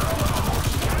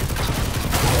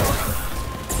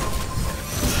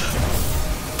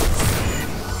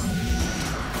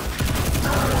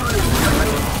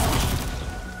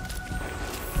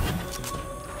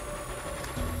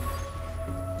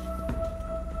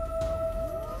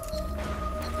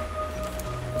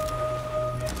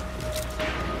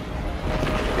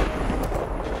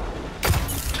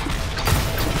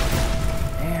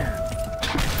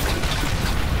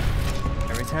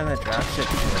 Every time that dropship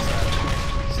shows up,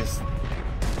 it's just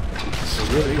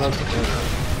really close to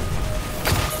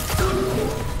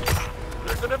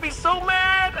They're gonna be so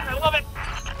mad! I love it!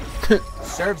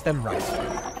 Serves them right.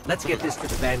 Let's get this to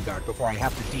the Vanguard before I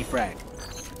have to defrag.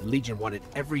 The Legion wanted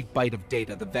every byte of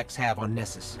data the Vex have on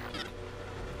Nessus.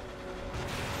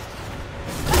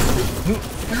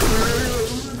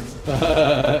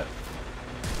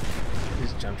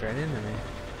 just jumped right into me.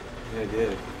 Yeah, I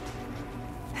did.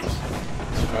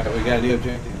 Alright, we got a new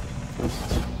objective.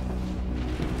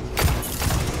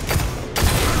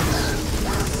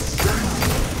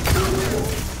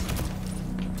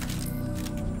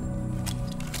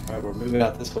 Alright, we're moving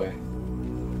out this way.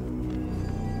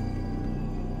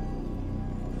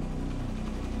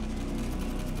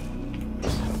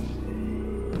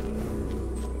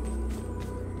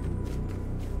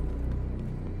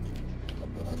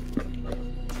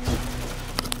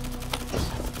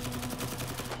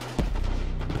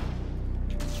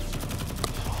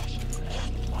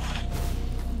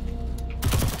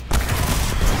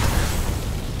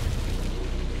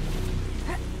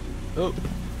 Oh!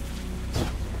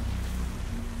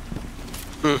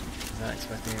 Not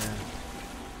expecting a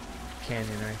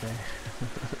canyon right there.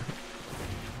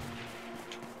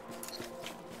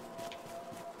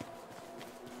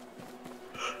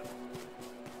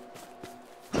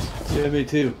 Yeah, me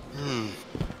too.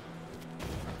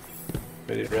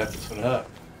 Ready to wrap this one up.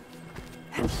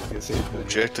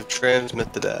 Objective,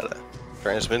 transmit the data.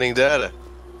 Transmitting data.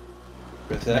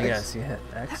 Press I X. guess you hit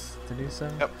X to do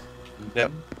so? Yep.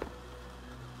 Yep.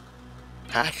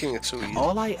 Hacking is so easy.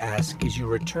 All I ask is you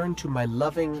return to my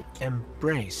loving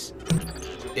embrace.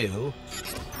 Ew.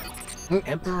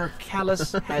 Emperor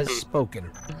Callus has spoken.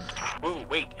 Ooh,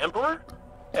 wait, Emperor?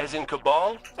 As in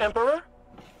Cabal Emperor?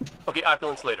 Okay,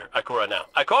 opulence later. Ikora now.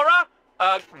 Ikora!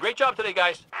 Great job today,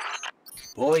 guys.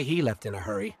 Boy, he left in a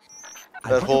hurry.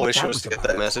 That whole mission was to get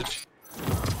that message.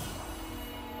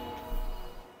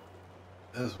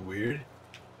 That was weird.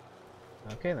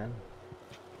 Okay then.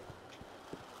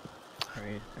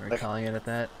 Are we calling it at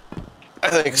that? I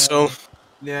think so.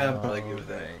 Yeah, I'm probably good with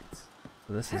that.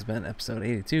 So this has been episode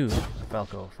 82 of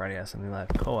F.A.L.C.O Friday Assembly Live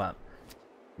Co-op.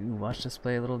 You watched us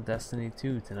play a little Destiny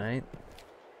 2 tonight.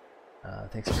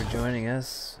 Thanks for joining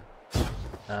us.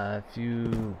 If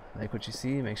you like what you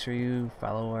see, make sure you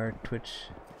follow our Twitch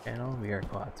channel. We are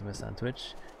Co-Optimus on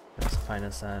Twitch. You can also find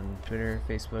us on Twitter,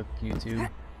 Facebook, YouTube,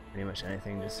 pretty much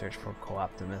anything. Just search for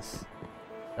Co-Optimus.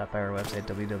 Stop by our website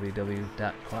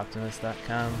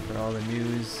www.cooptimus.com for all the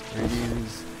news,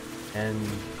 reviews, and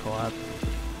co-op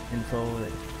info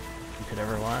that you could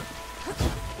ever want.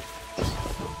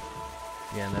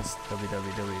 Again, that's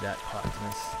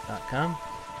www.cooptimus.com.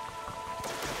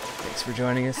 Thanks for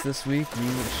joining us this week. We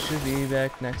should be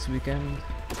back next weekend,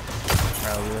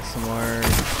 probably with some more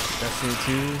Destiny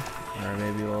 2, or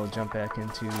maybe we'll jump back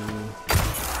into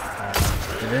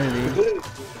Divinity.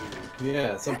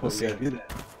 Yeah, at some point we gotta do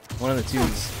that. One of the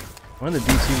twos. One of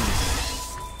the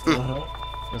D2s.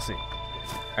 We'll see.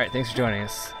 Alright, thanks for joining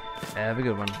us. Have a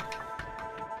good one.